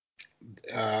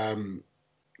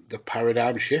 The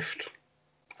Paradigm Shift.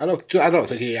 I don't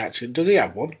think he actually does. He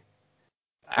have one?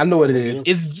 I know what it is.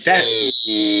 It's I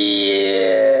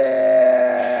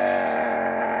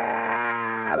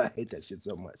hate that shit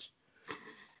so much.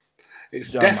 It's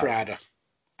Death Rider.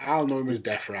 I'll know him as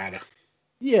Death Rider.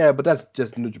 Yeah, but that's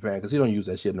just New Japan because he don't use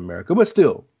that shit in America. But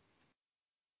still,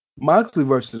 Moxley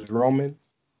versus Roman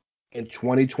in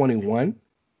 2021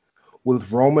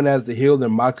 with Roman as the heel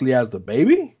and Moxley as the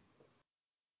baby.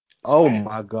 Oh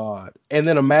my god! And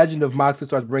then imagine if Moxley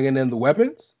starts bringing in the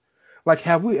weapons. Like,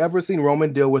 have we ever seen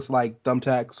Roman deal with like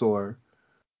thumbtacks or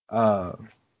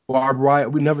barbed wire?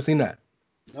 We've never seen that.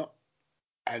 No.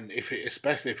 And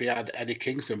especially if he had Eddie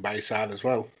Kingston by his side as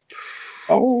well.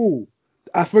 Oh,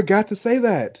 I forgot to say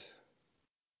that.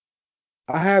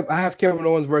 I have Kevin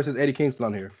Owens versus Eddie Kingston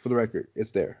on here for the record.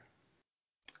 It's there.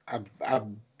 I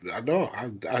know.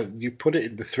 You put it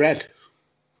in the thread.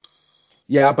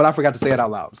 Yeah, but I forgot to say it out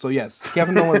loud. So yes,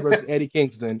 Kevin Owens versus Eddie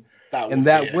Kingston,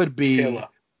 that would be killer.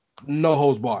 No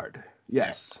holds barred.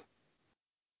 Yes.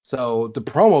 So the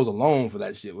promos alone for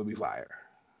that shit would be fire.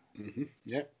 Mm-hmm.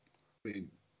 Yep. I mean,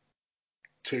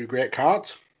 2 great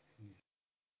cards.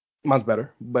 Mine's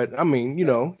better, but I mean,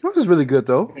 yours is really good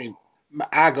though. I mean,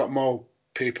 I got more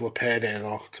people a payday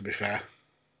though. To be fair.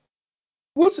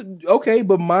 What's okay,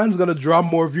 but mine's gonna draw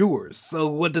more viewers. So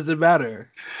what does it matter?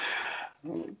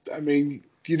 I mean,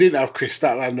 you didn't have Chris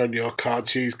Statlander on your card.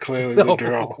 She's clearly the No,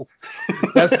 draw.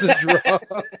 that's the draw.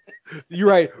 You're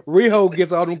right. Riho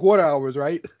gets all them quarter hours,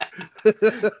 right?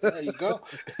 There you go.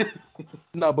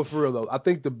 No, but for real though, I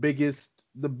think the biggest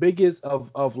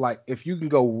of like if you can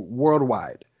go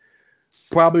worldwide,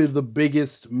 probably the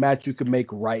biggest match you can make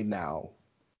right now,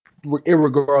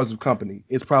 irregardless of company,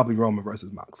 is probably Roman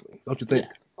versus Moxley. Don't you think?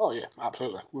 Yeah. Oh yeah,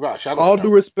 absolutely. Without a shadow All of a due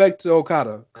doubt. respect to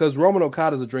Okada, because Roman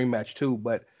Okada's a dream match too,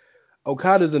 but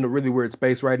Okada's in a really weird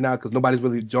space right now because nobody's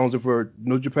really jonesing for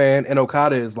New Japan, and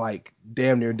Okada is like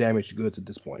damn near damaged goods at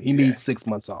this point. He Yeah. needs 6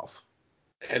 months off.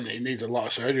 And he needs a lot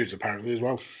of surgeries apparently as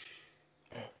well.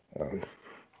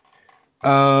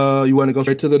 You want to go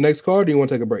straight to the next card, or do you want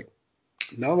to take a break?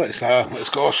 No, let's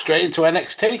go straight into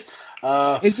NXT.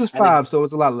 It's just and 5, so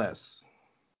it's a lot less.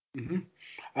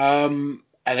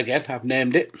 and again, I've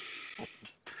named it.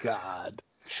 God.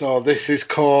 So this is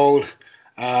called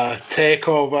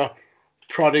Takeover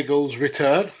Prodigal's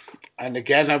Return. And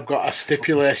again, I've got a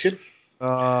stipulation.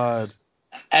 God.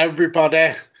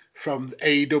 Everybody from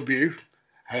AEW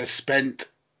has spent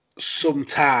some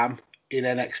time in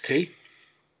NXT.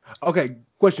 Okay,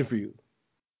 question for you.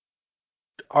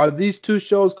 Are these two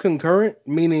shows concurrent?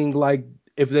 Meaning, like,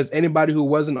 if there's anybody who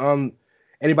was on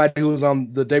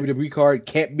the WWE card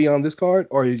can't be on this card,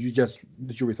 or did you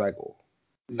recycle?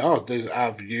 No,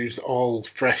 I've used all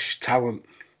fresh talent.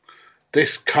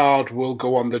 This card will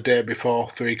go on the day before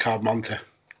 3-card Monte.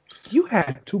 You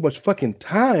had too much fucking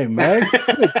time, man.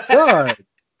 Good God.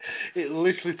 It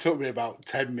literally took me about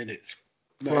 10 minutes.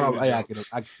 Well, I can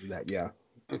do that, yeah.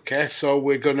 Okay, so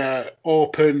we're going to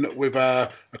open with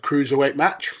a cruiserweight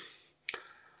match.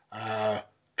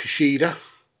 Kushida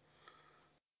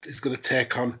is going to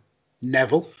take on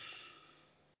Neville.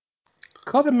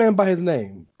 Call the man by his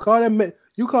name.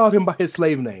 You called him by his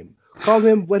slave name. Call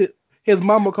him his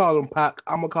mama called him Pac.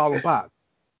 I'm gonna call him Pac.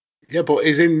 Yeah, but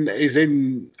he's in back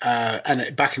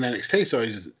in NXT, so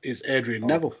is Adrian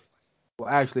Neville. Well,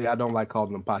 actually, I don't like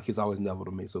calling him Pac. He's always Neville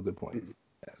to me, so good point.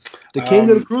 Yes. The king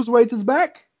of the cruiserweights is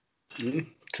back to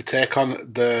take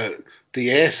on the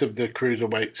ace of the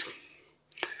cruiserweights.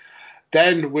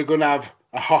 Then we're going to have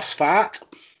a hoss fight.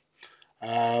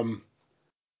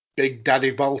 Big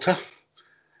Daddy Volta.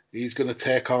 He's going to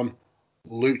take on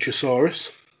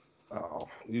Luchasaurus. Oh,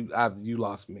 you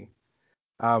lost me.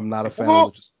 I'm not a fan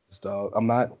of Luchasaurus, dog. I'm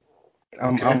not.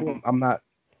 I'm not.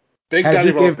 Big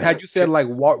Daddy Volta. Had you said like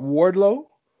Wardlow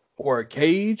or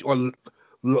Cage or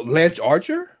Lance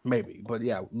Archer, maybe, but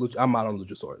yeah, I'm out on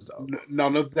Luchasaurus, though.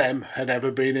 None of them had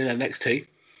ever been in NXT.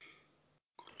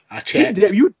 I checked.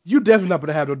 You definitely not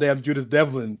gonna have no damn Judas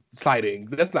Devlin sighting.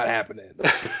 That's not happening.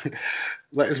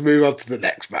 Let's move on to the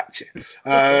next match.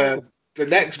 The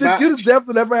next match. Did Judas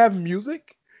Devlin ever have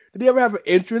music? Did he ever have an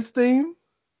entrance theme?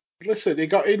 Listen, he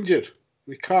got injured.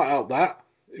 We can't help that.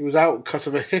 He was out because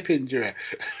of a hip injury.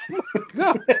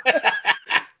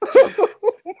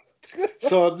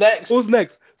 So next, who's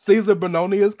next? Caesar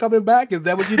Bononi is coming back. Is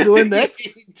that what you're doing next?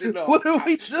 What do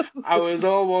we do? I was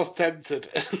almost tempted.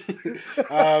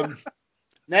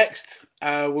 Next,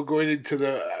 we're going into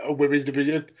the women's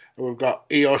division. We've got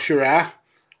Io Shirai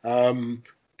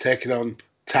taking on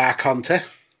Taya Conti.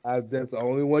 That's the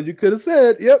only one you could have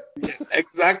said. Yep. Yeah,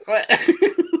 exactly.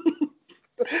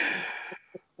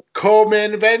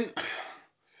 Co-main event.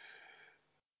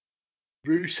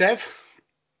 Rusev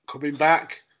coming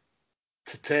back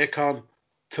to take on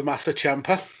Tommaso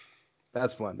Ciampa.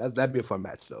 That's fun. That'd be a fun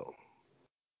match, though.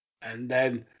 And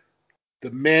then the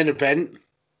main event,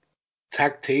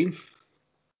 tag team,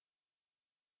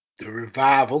 the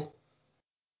Revival.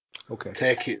 Okay.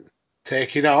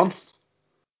 Taking on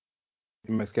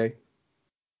MSK.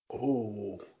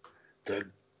 Oh, the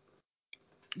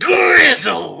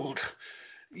grizzled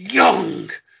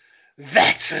young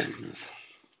veterans.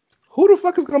 Who the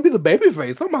fuck is gonna be the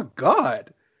babyface? Oh my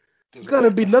god. It's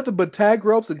gonna be nothing but tag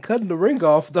ropes and cutting the ring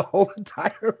off the whole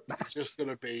entire match. It's just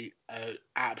gonna be an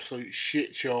absolute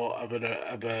shit show of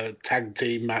a tag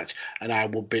team match, and I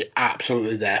will be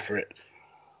absolutely there for it.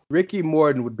 Ricky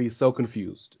Morton would be so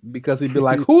confused because he'd be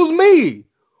like, "Who's me?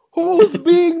 Who's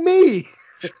being me?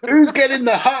 Who's getting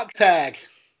the hot tag?"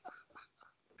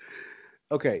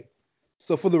 Okay,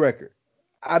 so for the record,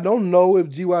 I don't know if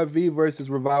GYV versus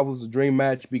Revival is a dream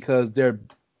match because they're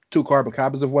two carbon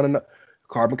copies of one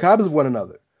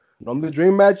another. Normally,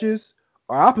 dream matches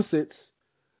are opposites.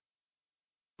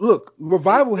 Look,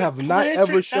 Revival have not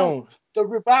ever shown. The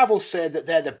Revival said that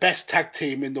they're the best tag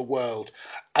team in the world,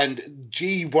 and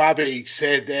GYV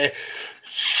said they're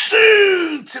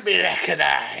soon to be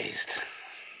recognized.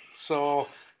 So,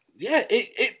 yeah,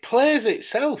 it plays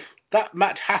itself. That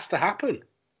match has to happen.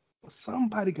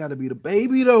 Somebody got to be the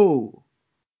baby, though.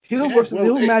 Heel Yeah, versus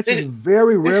heel matches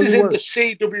very this is rarely in work. the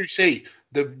CWC.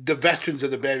 The veterans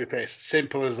of the babyface.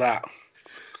 Simple as that.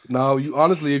 No, you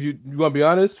honestly, if you want to be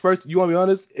honest, first you want to be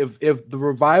honest. If the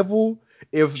revival,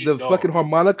 if the fucking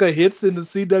harmonica hits in the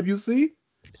CWC,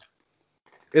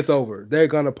 it's over. They're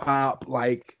gonna pop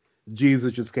like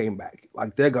Jesus just came back.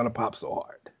 Like they're gonna pop so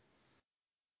hard.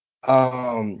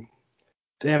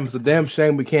 Damn, it's a damn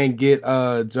shame we can't get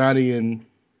Johnny and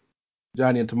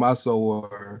Tommaso,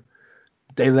 or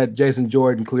they let Jason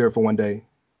Jordan clear for one day.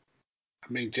 I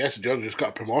mean, Jason Jordan just got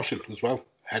a promotion as well,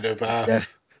 head of Yeah.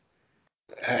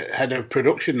 head of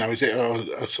production now, is it,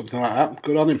 or something like that?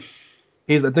 Good on him.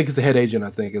 I think he's the head agent. I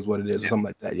think is what it is, or something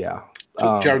like that. Yeah.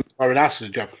 Took Jaron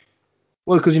Laurinaitis' job.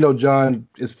 Well, because John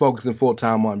is focusing full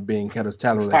time on being kind of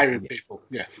talent firing people.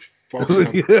 Yeah,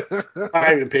 focusing on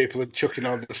firing people and chucking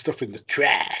all the stuff in the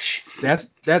trash.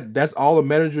 That's all a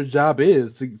manager's job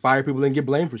is, to fire people and get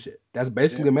blamed for shit. That's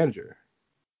basically a manager.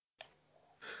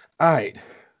 All right,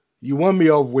 you won me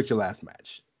over with your last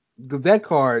match. That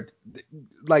card,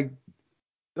 like,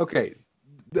 okay,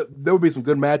 there will be some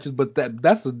good matches, but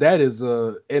that is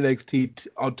a NXT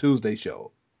on Tuesday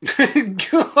show.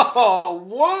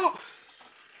 What?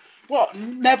 What?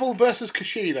 Neville versus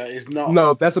Kushida is not.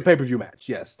 No, that's a pay-per-view match.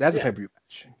 Yes, that's a pay-per-view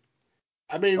match.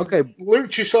 I mean, okay.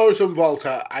 Luchasaurus and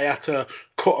Walter, I had to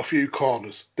cut a few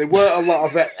corners. There weren't a lot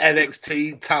of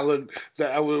NXT talent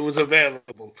that was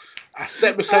available. I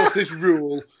set myself this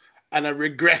rule, and I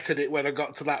regretted it when I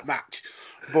got to that match.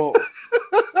 But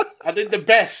I did the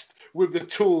best with the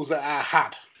tools that I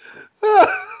had.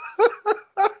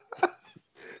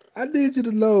 I need you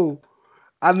to know,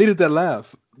 I needed that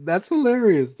laugh. That's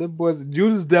hilarious. That boy's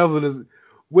Judas Devlin is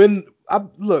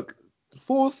look.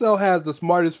 Full Sail has the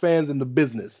smartest fans in the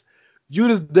business.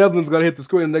 Judas Devlin's gonna hit the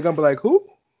screen and they're gonna be like, "Who?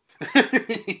 Who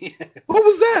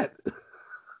was that?"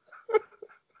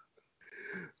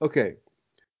 Okay,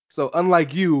 so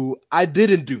unlike you, I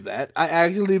didn't do that. I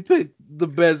actually picked the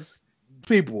best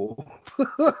people.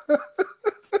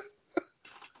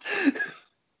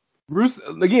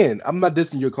 Again, I'm not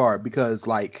dissing your card because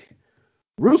like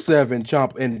Rusev and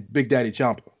Ciampa and Big Daddy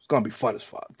Ciampa, it's gonna be fun as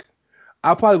fuck.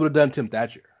 I probably would have done Tim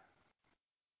Thatcher.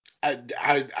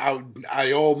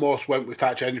 I almost went with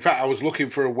Thatcher. In fact, I was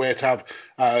looking for a way to have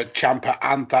Ciampa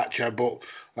and Thatcher, but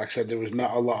like I said, there was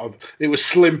not a lot of. It was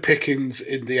slim pickings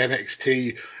in the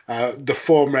NXT, the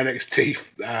former NXT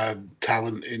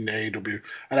talent in AEW,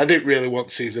 and I didn't really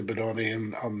want Cesar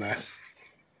Bononi on there.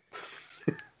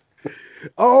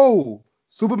 Oh,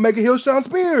 Super Mega Heel Sean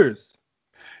Spears.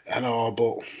 I know,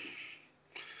 but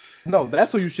no,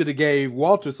 that's who you should have gave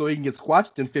Walter so he can get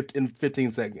squashed in 15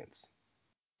 seconds.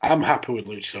 I'm happy with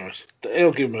Luchasaurus.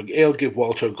 He'll give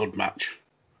Walter a good match.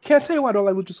 Can't tell you why I don't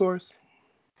like Luchasaurus.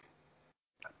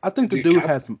 I think the dude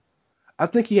has I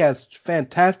think he has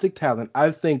fantastic talent.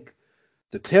 I think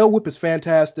the tail whip is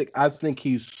fantastic. I think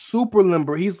he's super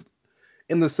limber. He's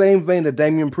in the same vein that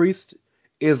Damian Priest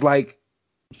is, like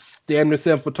damn near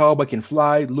 7 foot tall but can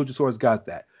fly. Luchasaurus got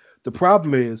that. The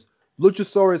problem is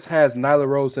Luchasaurus has Nyla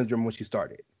Rose syndrome when she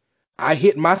started. I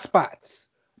hit my spots,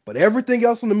 but everything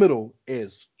else in the middle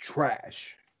is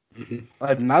trash.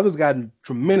 Mm-hmm. Nyla's gotten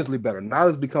tremendously better.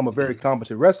 Nyla's become a very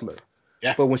competent wrestler.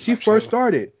 Yeah, but when she first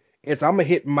started, it's I'm gonna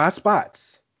hit my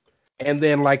spots, and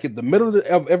then like at the middle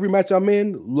of every match I'm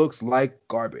in looks like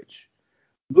garbage.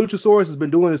 Luchasaurus has been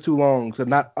doing this too long to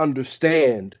not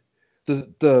understand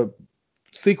the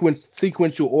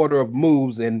sequential order of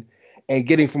moves and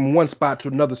getting from one spot to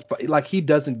another spot. Like it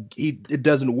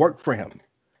doesn't work for him.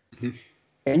 Mm-hmm.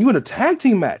 And you in a tag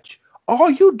team match.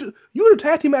 All you do, you in a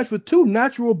tag team match with two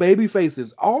natural baby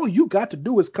faces. All you got to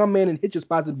do is come in and hit your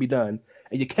spots and be done.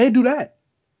 And you can't do that.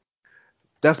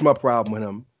 That's my problem with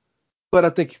him. But I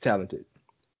think he's talented.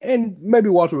 And maybe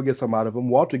Walter will get something out of him.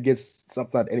 Walter gets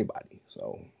something out of anybody.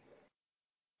 So,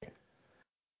 all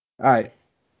right.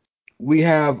 We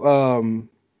have AEW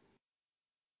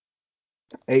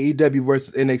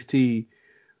versus NXT.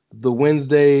 The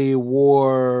Wednesday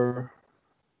War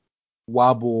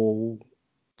Wobble.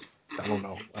 I don't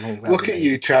know. I don't have Look at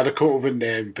you trying to come up with a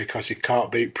name because you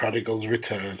can't beat Prodigal's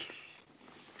Return.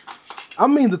 I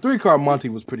mean, the 3-card Monty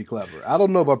was pretty clever. I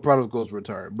don't know about Prodigal's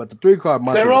Return, but the 3-card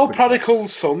Monty. They're all Prodigal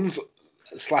sons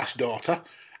 / daughter,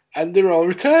 and they're all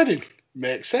returning.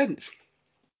 Makes sense.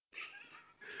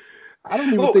 I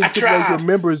don't even think Triple H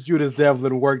remembers Judas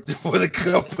Devlin worked for the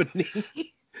company.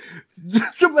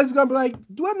 Triple H is gonna be like,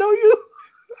 "Do I know you?"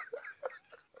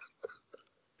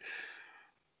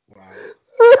 Wow.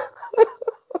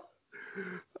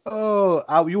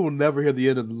 Oh, you will never hear the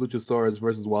end of the Luchasaurus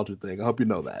versus Walter thing. I hope you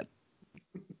know that.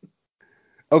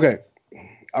 Okay,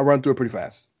 I'll run through it pretty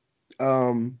fast.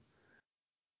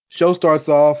 Show starts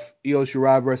off Io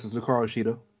Shirai versus Hikaru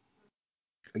Shida.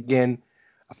 Again,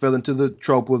 I fell into the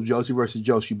trope of Joshi versus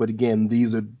Joshi, but again,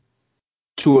 these are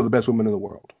two of the best women in the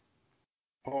world.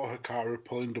 Poor Hikaru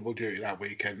pulling double duty that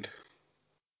weekend.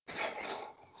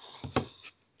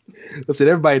 Listen,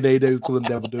 everybody in AEW is pulling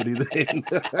double duty then.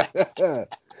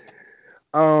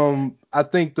 I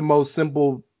think the most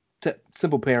simple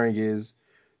pairing is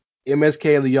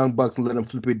MSK and the Young Bucks, and let them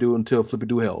flippy do until flippy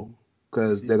do hell,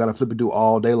 because they're gonna flippy do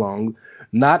all day long.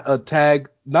 Not a tag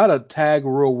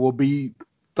rule will be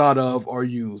thought of or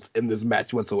used in this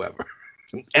match whatsoever,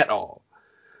 at all.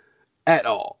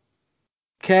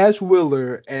 Cash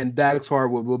Wheeler and Dax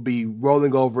Harwood will be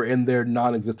rolling over in their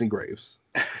non-existent graves.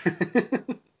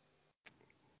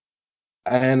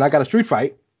 And I got a street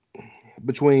fight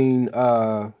between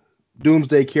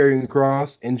Doomsday Karrion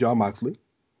Kross and Jon Moxley.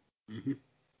 Mm-hmm.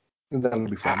 And that'll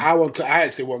be fun. I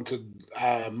actually wanted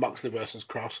Moxley versus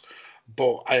Cross,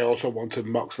 but I also wanted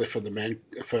Moxley for the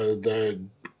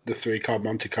 3-card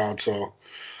Monty card. So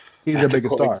he's their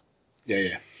biggest star.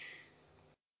 Yeah.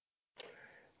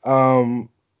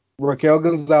 Raquel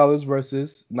Gonzalez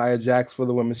versus Nia Jax for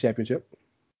the women's championship.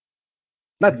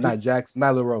 Not Nia Jax,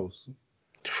 Nyla Rose.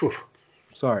 Whew.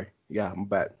 Sorry. Yeah, I'm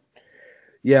bad.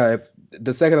 Yeah, if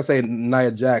the second I say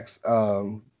Nia Jax,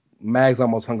 Mags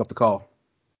almost hung up the call.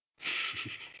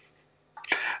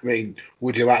 I mean,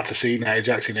 would you like to see Nia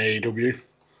Jax in AEW?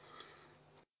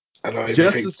 I don't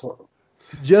even think so.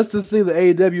 Just to see the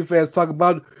AEW fans talk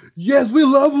about, yes, we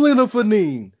love Lena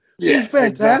Fanine. She's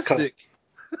fantastic.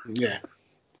 Exactly. Yeah.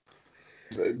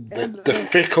 The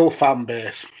fickle fan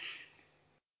base.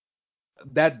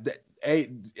 That's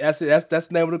the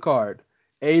name of the card.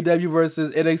 AEW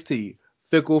versus NXT.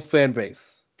 Fickle fan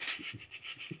base.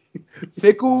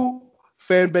 Fickle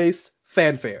fan base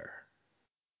fanfare.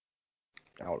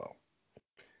 I don't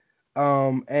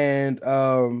know. And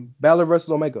Balor versus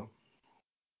Omega.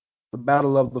 The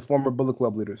battle of the former Bullet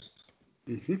Club leaders.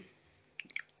 Mm-hmm.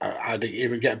 I didn't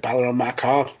even get Balor on my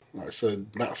card.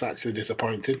 That's actually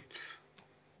disappointing.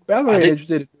 Balor ain't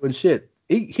interested in doing shit.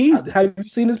 Have you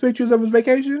seen his pictures of his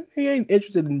vacation? He ain't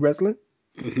interested in wrestling.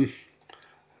 Mm-hmm.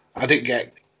 I didn't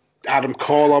get Adam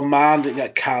Cole on mine. Didn't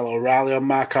get Kyle O'Reilly on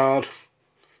my card.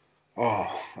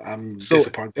 Oh, I'm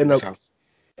disappointed in myself.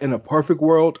 In a perfect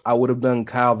world, I would have done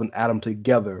Kyle and Adam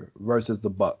together versus the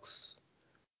Bucks.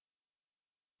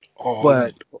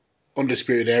 But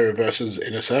Undisputed Era versus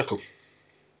Inner Circle.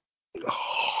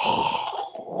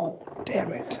 Oh,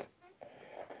 damn it.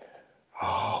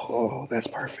 Oh, that's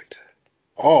perfect.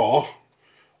 Or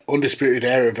Undisputed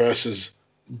Era versus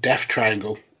Death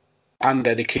Triangle and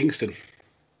Eddie Kingston.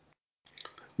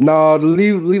 No,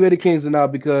 leave Eddie Kingston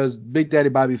out because Big Daddy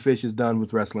Bobby Fish is done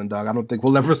with wrestling, dog. I don't think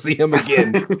we'll ever see him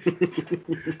again.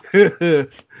 I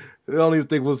don't even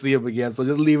think we'll see him again. So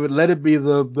just leave it. Let it be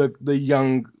the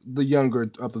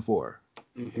younger of the four.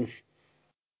 Mm-hmm.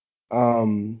 All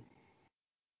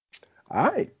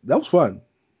right, that was fun.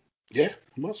 Yeah, it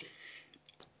was.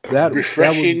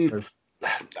 Refreshing.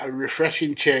 A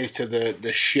refreshing change to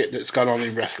the shit that's gone on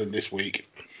in wrestling this week.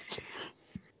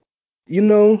 You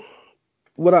know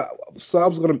what? I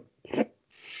was gonna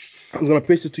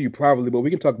pitch it to you privately, but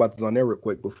we can talk about this on there real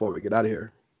quick before we get out of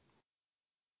here.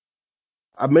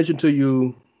 I mentioned to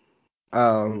you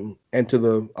and to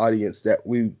the audience that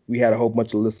we had a whole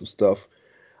bunch of lists of stuff.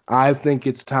 I think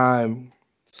it's time.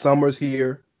 Summer's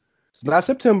here. It's not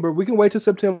September. We can wait till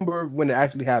September when it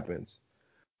actually happens.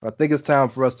 I think it's time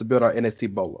for us to build our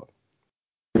NXT Bola.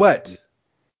 But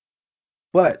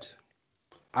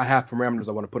I have parameters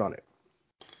I want to put on it.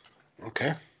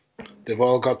 Okay. They've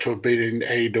all got to have been in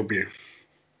AEW.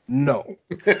 No.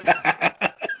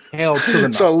 Hell to the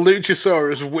no. So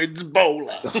Luchasaurus wins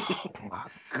Bola. Oh my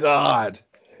God.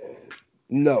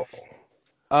 No.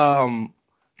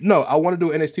 No, I want to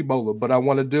do NXT Bola, but I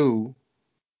want to do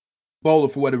Bola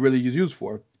for what it really is used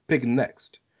for, picking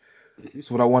next. Mm-hmm.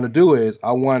 So what I want to do is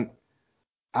I want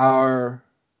the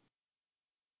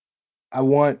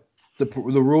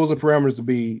rules and parameters to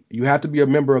be you have to be a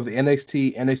member of the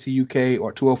NXT, NXT UK,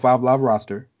 or 205 Live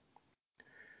roster.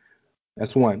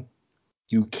 That's one.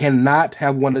 You cannot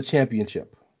have won the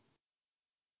championship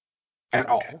at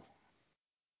all.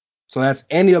 So that's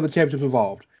any other championship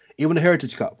involved, even the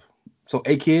Heritage Cup. So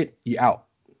A-Kid, you out.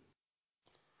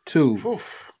 2.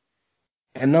 Oof.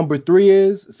 And number 3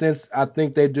 is, since I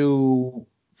think they do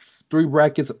 3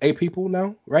 brackets of 8 people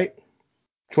now, right?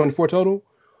 24 total.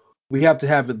 We have to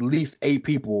have at least 8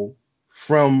 people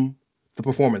from the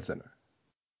Performance Center.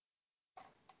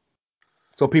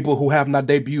 So people who have not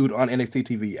debuted on NXT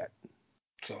TV yet.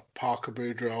 So Parker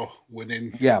Boudreaux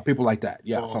winning. Yeah, people like that.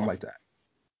 Yeah, Or- something like that.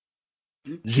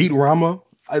 Jeet Rama.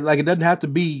 Like, it doesn't have to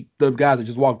be the guys that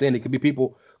just walked in. It could be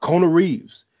people, Kona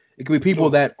Reeves. It could be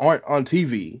people that aren't on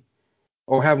TV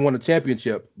or haven't won a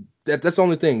championship. That's the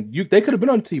only thing. They could have been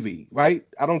on TV, right?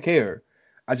 I don't care.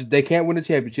 They can't win a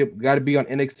championship. Got to be on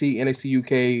NXT,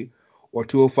 NXT UK, or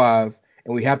 205,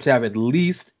 and we have to have at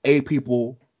least 8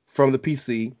 people from the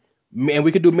PC. And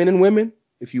we could do men and women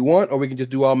if you want, or we can just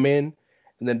do all men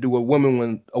and then do a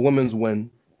women's win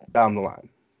down the line.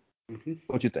 Mm-hmm.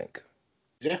 What you think?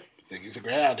 Yeah, I think it's a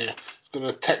great idea. It's going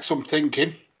to take some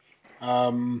thinking.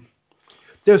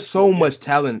 There's so much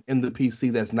talent in the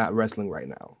PC that's not wrestling right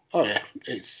now. Oh yeah,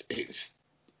 it's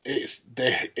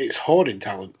hoarding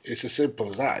talent. It's as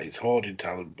simple as that. It's hoarding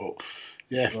talent. But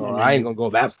yeah, I ain't gonna go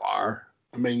that far.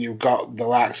 I mean, you've got the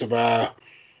likes of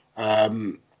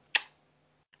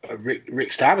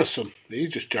Rick Steiner's son. He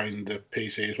just joined the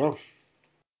PC as well.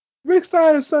 Rick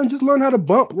Steiner's son just learned how to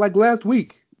bump like last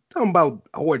week. Talking about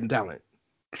hoarding talent.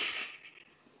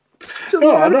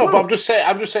 No, I know, but I'm just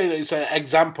saying that it's an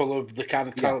example of the kind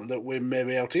of talent that we may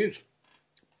be able to use.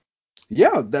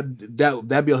 Yeah, that'd be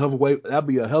a hell of a way. That'd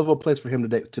be a hell of a place for him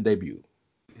to debut.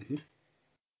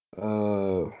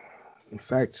 Mm-hmm. In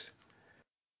fact,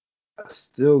 I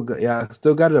still got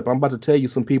it up. I'm about to tell you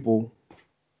some people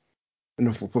in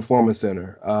the Performance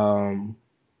Center.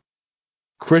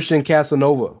 Christian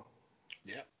Casanova.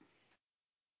 Yeah.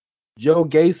 Joe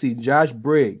Gacy, Josh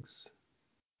Briggs.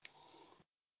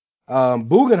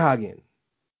 Bugenhagen.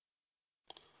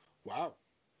 Wow.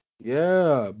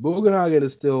 Yeah, Bugenhagen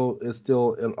is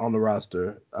still on the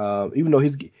roster. Even though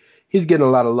he's getting a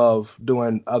lot of love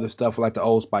doing other stuff like the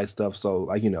Old Spice stuff.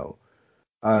 So Joe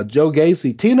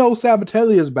Gacy, Tino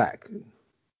Sabatelli is back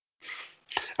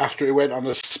after he went on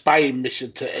a spying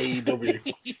mission to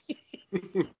AEW.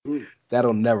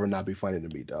 That'll never not be funny to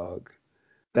me, dog.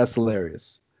 That's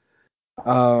hilarious.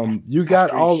 You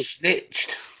got all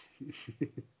snitched.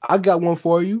 I got one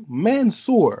for you,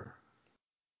 Mansoor.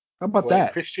 How about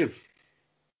that? Christian.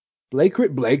 Blake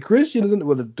Christian isn't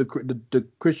the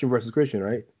Christian versus Christian,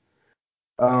 right?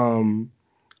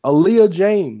 Aaliyah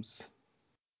James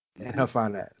and her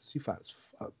fine ass. She fine as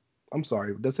fuck. I'm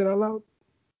sorry. Did I say that out loud?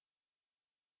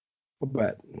 What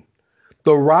bad?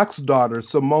 The Rock's daughter,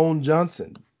 Simone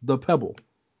Johnson, the Pebble.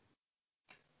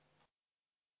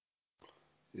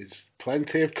 There's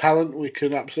plenty of talent we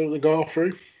can absolutely go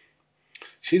through.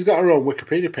 She's got her own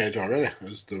Wikipedia page already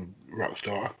as the Rock's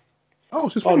daughter. Oh,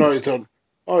 she's famous. No, it's done.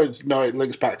 No, it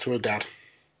links back to her dad.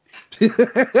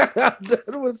 That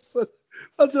was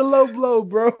such a low blow,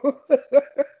 bro.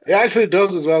 It actually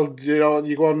does as well. You know,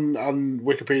 you go on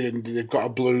Wikipedia and they've got a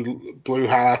blue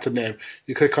highlighted name.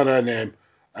 You click on her name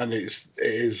and it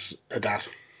is a dad.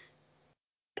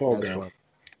 Poor That's girl.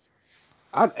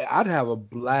 Fun. I'd have a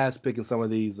blast picking some of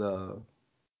these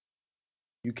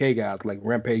UK guys like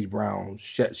Rampage Brown,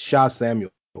 Shaw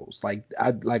Samuels. I'd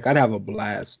have a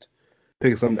blast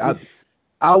picking some.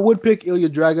 I would pick Ilya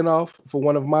Dragunov for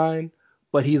one of mine,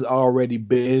 but he's already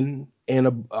been in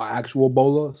a actual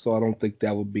bowler, so I don't think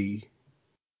that would be.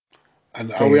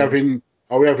 And are we having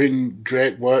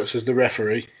Drake Wirtz as the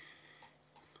referee?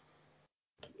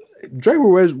 Drake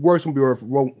Wirtz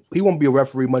he won't be a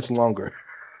referee much longer.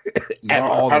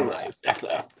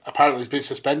 Apparently he's been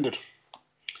suspended.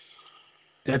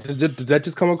 Did that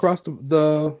just come across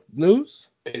the news?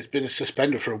 It's been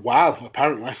suspended for a while.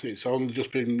 Apparently, it's only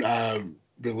just been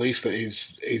released that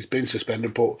he's been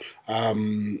suspended. But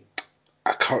Daryl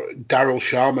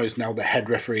Sharma is now the head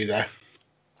referee there.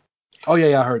 Oh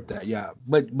yeah, I heard that. Yeah,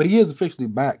 but he is officially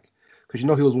back because he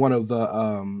was one of the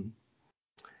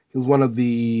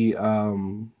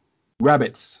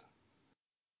rabbits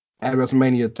at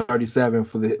WrestleMania 37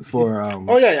 for.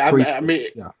 Oh yeah,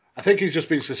 I think he's just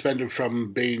been suspended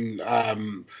from being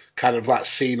kind of like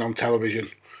seen on television.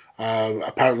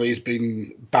 Apparently, he's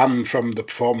been banned from the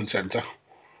Performance Center.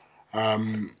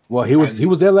 Well, he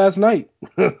was there last night.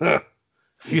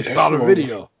 You saw the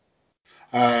video.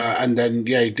 And then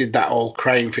he did that old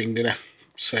crying thing, didn't he?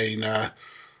 Saying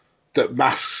that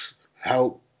masks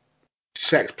help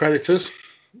sex predators.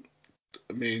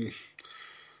 I mean,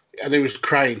 and he was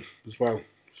crying as well.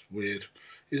 It's weird.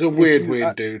 He's a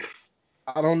weird dude.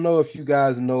 I don't know if you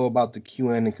guys know about the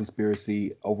QAnon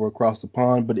conspiracy over across the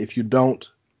pond, but if you don't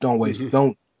waste,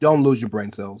 don't lose your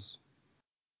brain cells.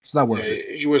 It's not worth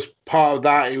it. He was part of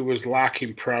that. He was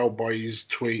liking Proud Boys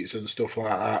tweets and stuff like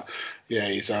that. Yeah,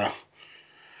 he's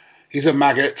a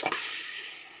maggot.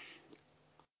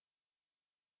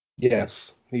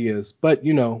 Yes, he is. But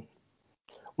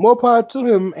More power to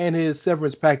him and his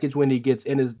severance package when he gets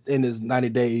in his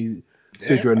 90-day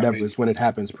future endeavors when it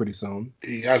happens pretty soon.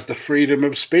 He has the freedom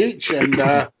of speech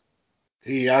and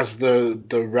he has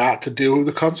the right to deal with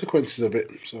the consequences of it.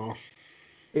 So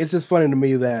it's just funny to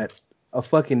me that a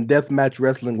fucking deathmatch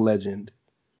wrestling legend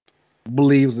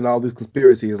believes in all these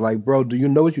conspiracies. Like, bro, do you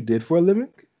know what you did for a living?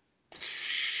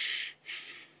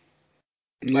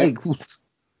 Like,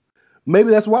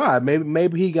 maybe that's why.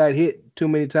 Maybe he got hit too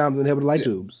many times in the head with light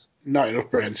tubes. Not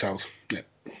enough brain cells.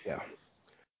 Yeah.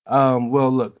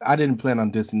 Well, look, I didn't plan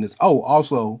on dissing this. Oh,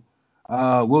 also,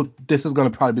 this is going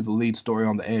to probably be the lead story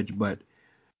on the Edge, but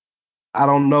I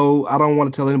don't know. I don't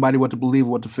want to tell anybody what to believe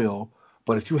or what to feel.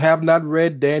 But if you have not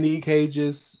read Danny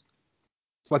Cage's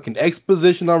fucking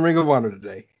exposition on Ring of Honor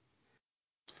today,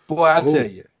 boy, I tell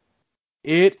you,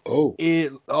 it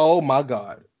is. Oh my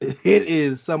God, it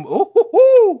is some.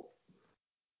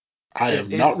 I have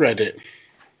not read it.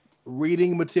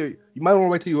 Reading material. You might want to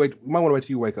wait till you wake. You might want to wait till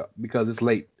you wake up because it's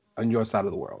late on your side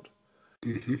of the world.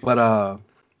 Mm-hmm. But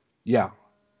yeah.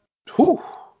 Whew.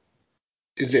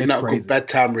 Is it not good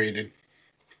bedtime reading?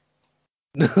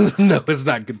 No, it's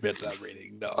not good bedtime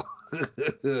reading. No.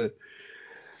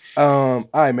 All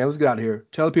right, man. Let's get out of here.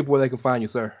 Tell the people where they can find you,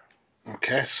 sir.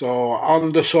 Okay, so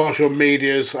on the social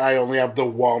medias, I only have the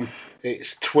one.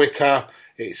 It's Twitter.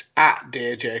 It's at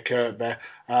DJ Kirkby.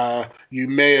 You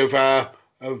may have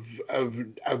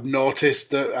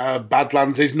noticed that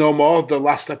Badlands is no more. The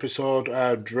last episode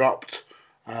dropped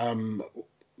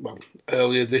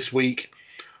earlier this week.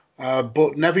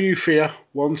 But never you fear.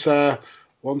 Once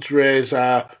Ray's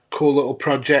cool little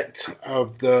project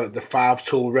of the 5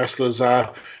 tool wrestlers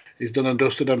is done and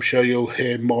dusted, I'm sure you'll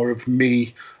hear more of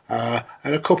me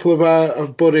and a couple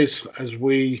of buddies as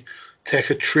we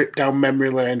take a trip down memory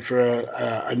lane for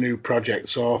a new project.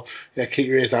 So yeah, keep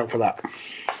your ears out for that.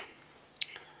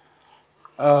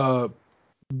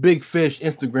 Big Fish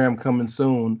Instagram coming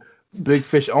soon. Big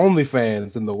Fish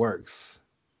OnlyFans in the works.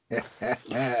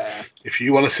 If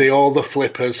you want to see all the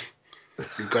flippers,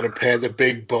 you've got to pay the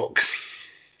big bucks.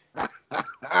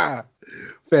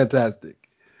 Fantastic.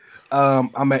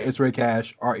 I'm at It's Ray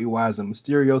Cash, REY as in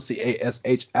Mysterio,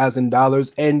 CASH as in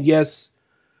dollars. And yes,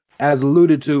 as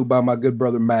alluded to by my good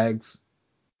brother Mags,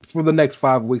 for the next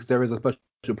 5 weeks, there is a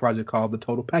special project called the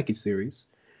Total Package Series.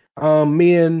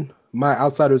 Me and my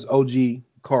Outsiders OG,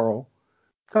 Carl,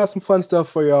 got some fun stuff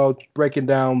for y'all, breaking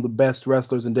down the best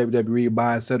wrestlers in WWE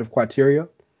by a set of criteria.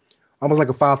 Almost like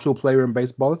a 5-tool player in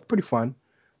baseball. It's pretty fun.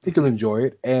 I think you'll enjoy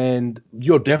it, and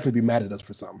you'll definitely be mad at us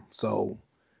for something. So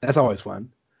that's always fun.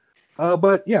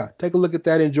 But yeah, take a look at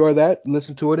that, enjoy that,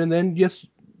 listen to it, and then yes,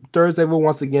 Thursday will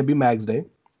once again be Mags Day.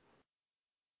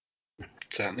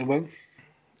 Certainly will.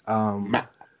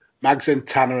 Mags and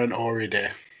Tanner and Ori Day.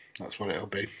 That's what it'll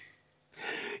be.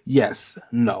 Yes,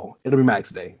 no, it'll be Mags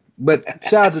Day. But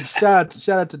shout out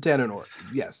to Tanner and Ori.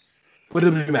 Yes, but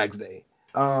it'll be Mags Day.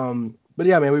 But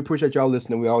yeah, man, we appreciate y'all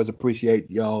listening. We always appreciate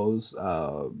y'all's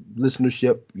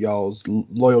listenership, y'all's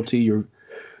loyalty,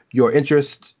 your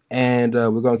interest, and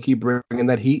we're gonna keep bringing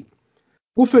that heat.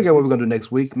 We'll figure out what we're gonna do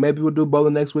next week. Maybe we'll do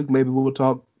bowling next week. Maybe we'll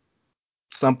talk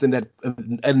something that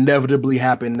inevitably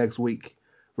happened next week.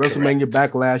 WrestleMania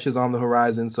Backlash is on the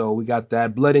horizon, so we got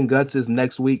that. Blood and Guts is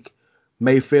next week,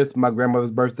 May 5th, my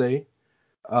grandmother's birthday.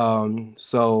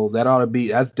 So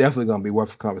that's definitely gonna be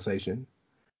worth a conversation.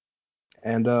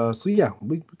 And so yeah,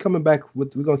 we coming back we're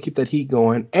gonna keep that heat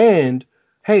going. And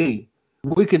hey,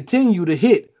 we continue to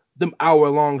hit them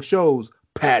hour-long shows,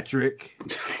 Patrick.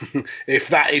 If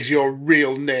that is your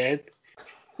real name.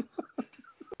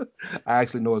 I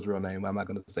actually know his real name. I'm not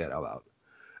gonna say it out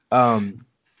loud.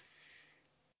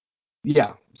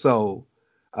 Yeah, so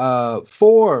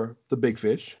for the Big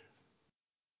Fish.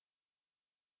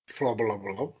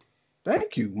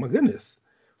 Thank you, my goodness.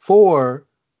 For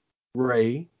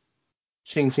Ray,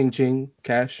 ching ching ching,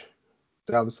 cash,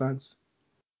 $signs.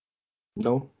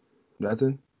 No,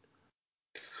 nothing.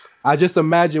 I just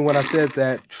imagine when I said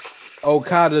that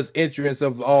Okada's entrance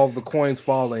of all the coins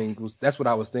falling that's what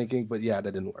I was thinking, but yeah,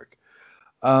 that didn't work.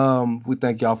 We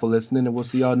thank y'all for listening, and we'll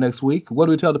see y'all next week. What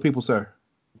do we tell the people, sir?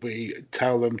 We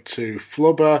tell them to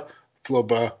flubber,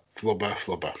 flubber, flubber,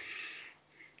 flubber.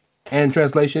 And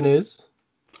translation is?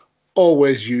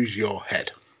 Always use your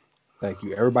head. Thank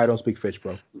you. Everybody don't speak fish,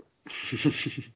 bro.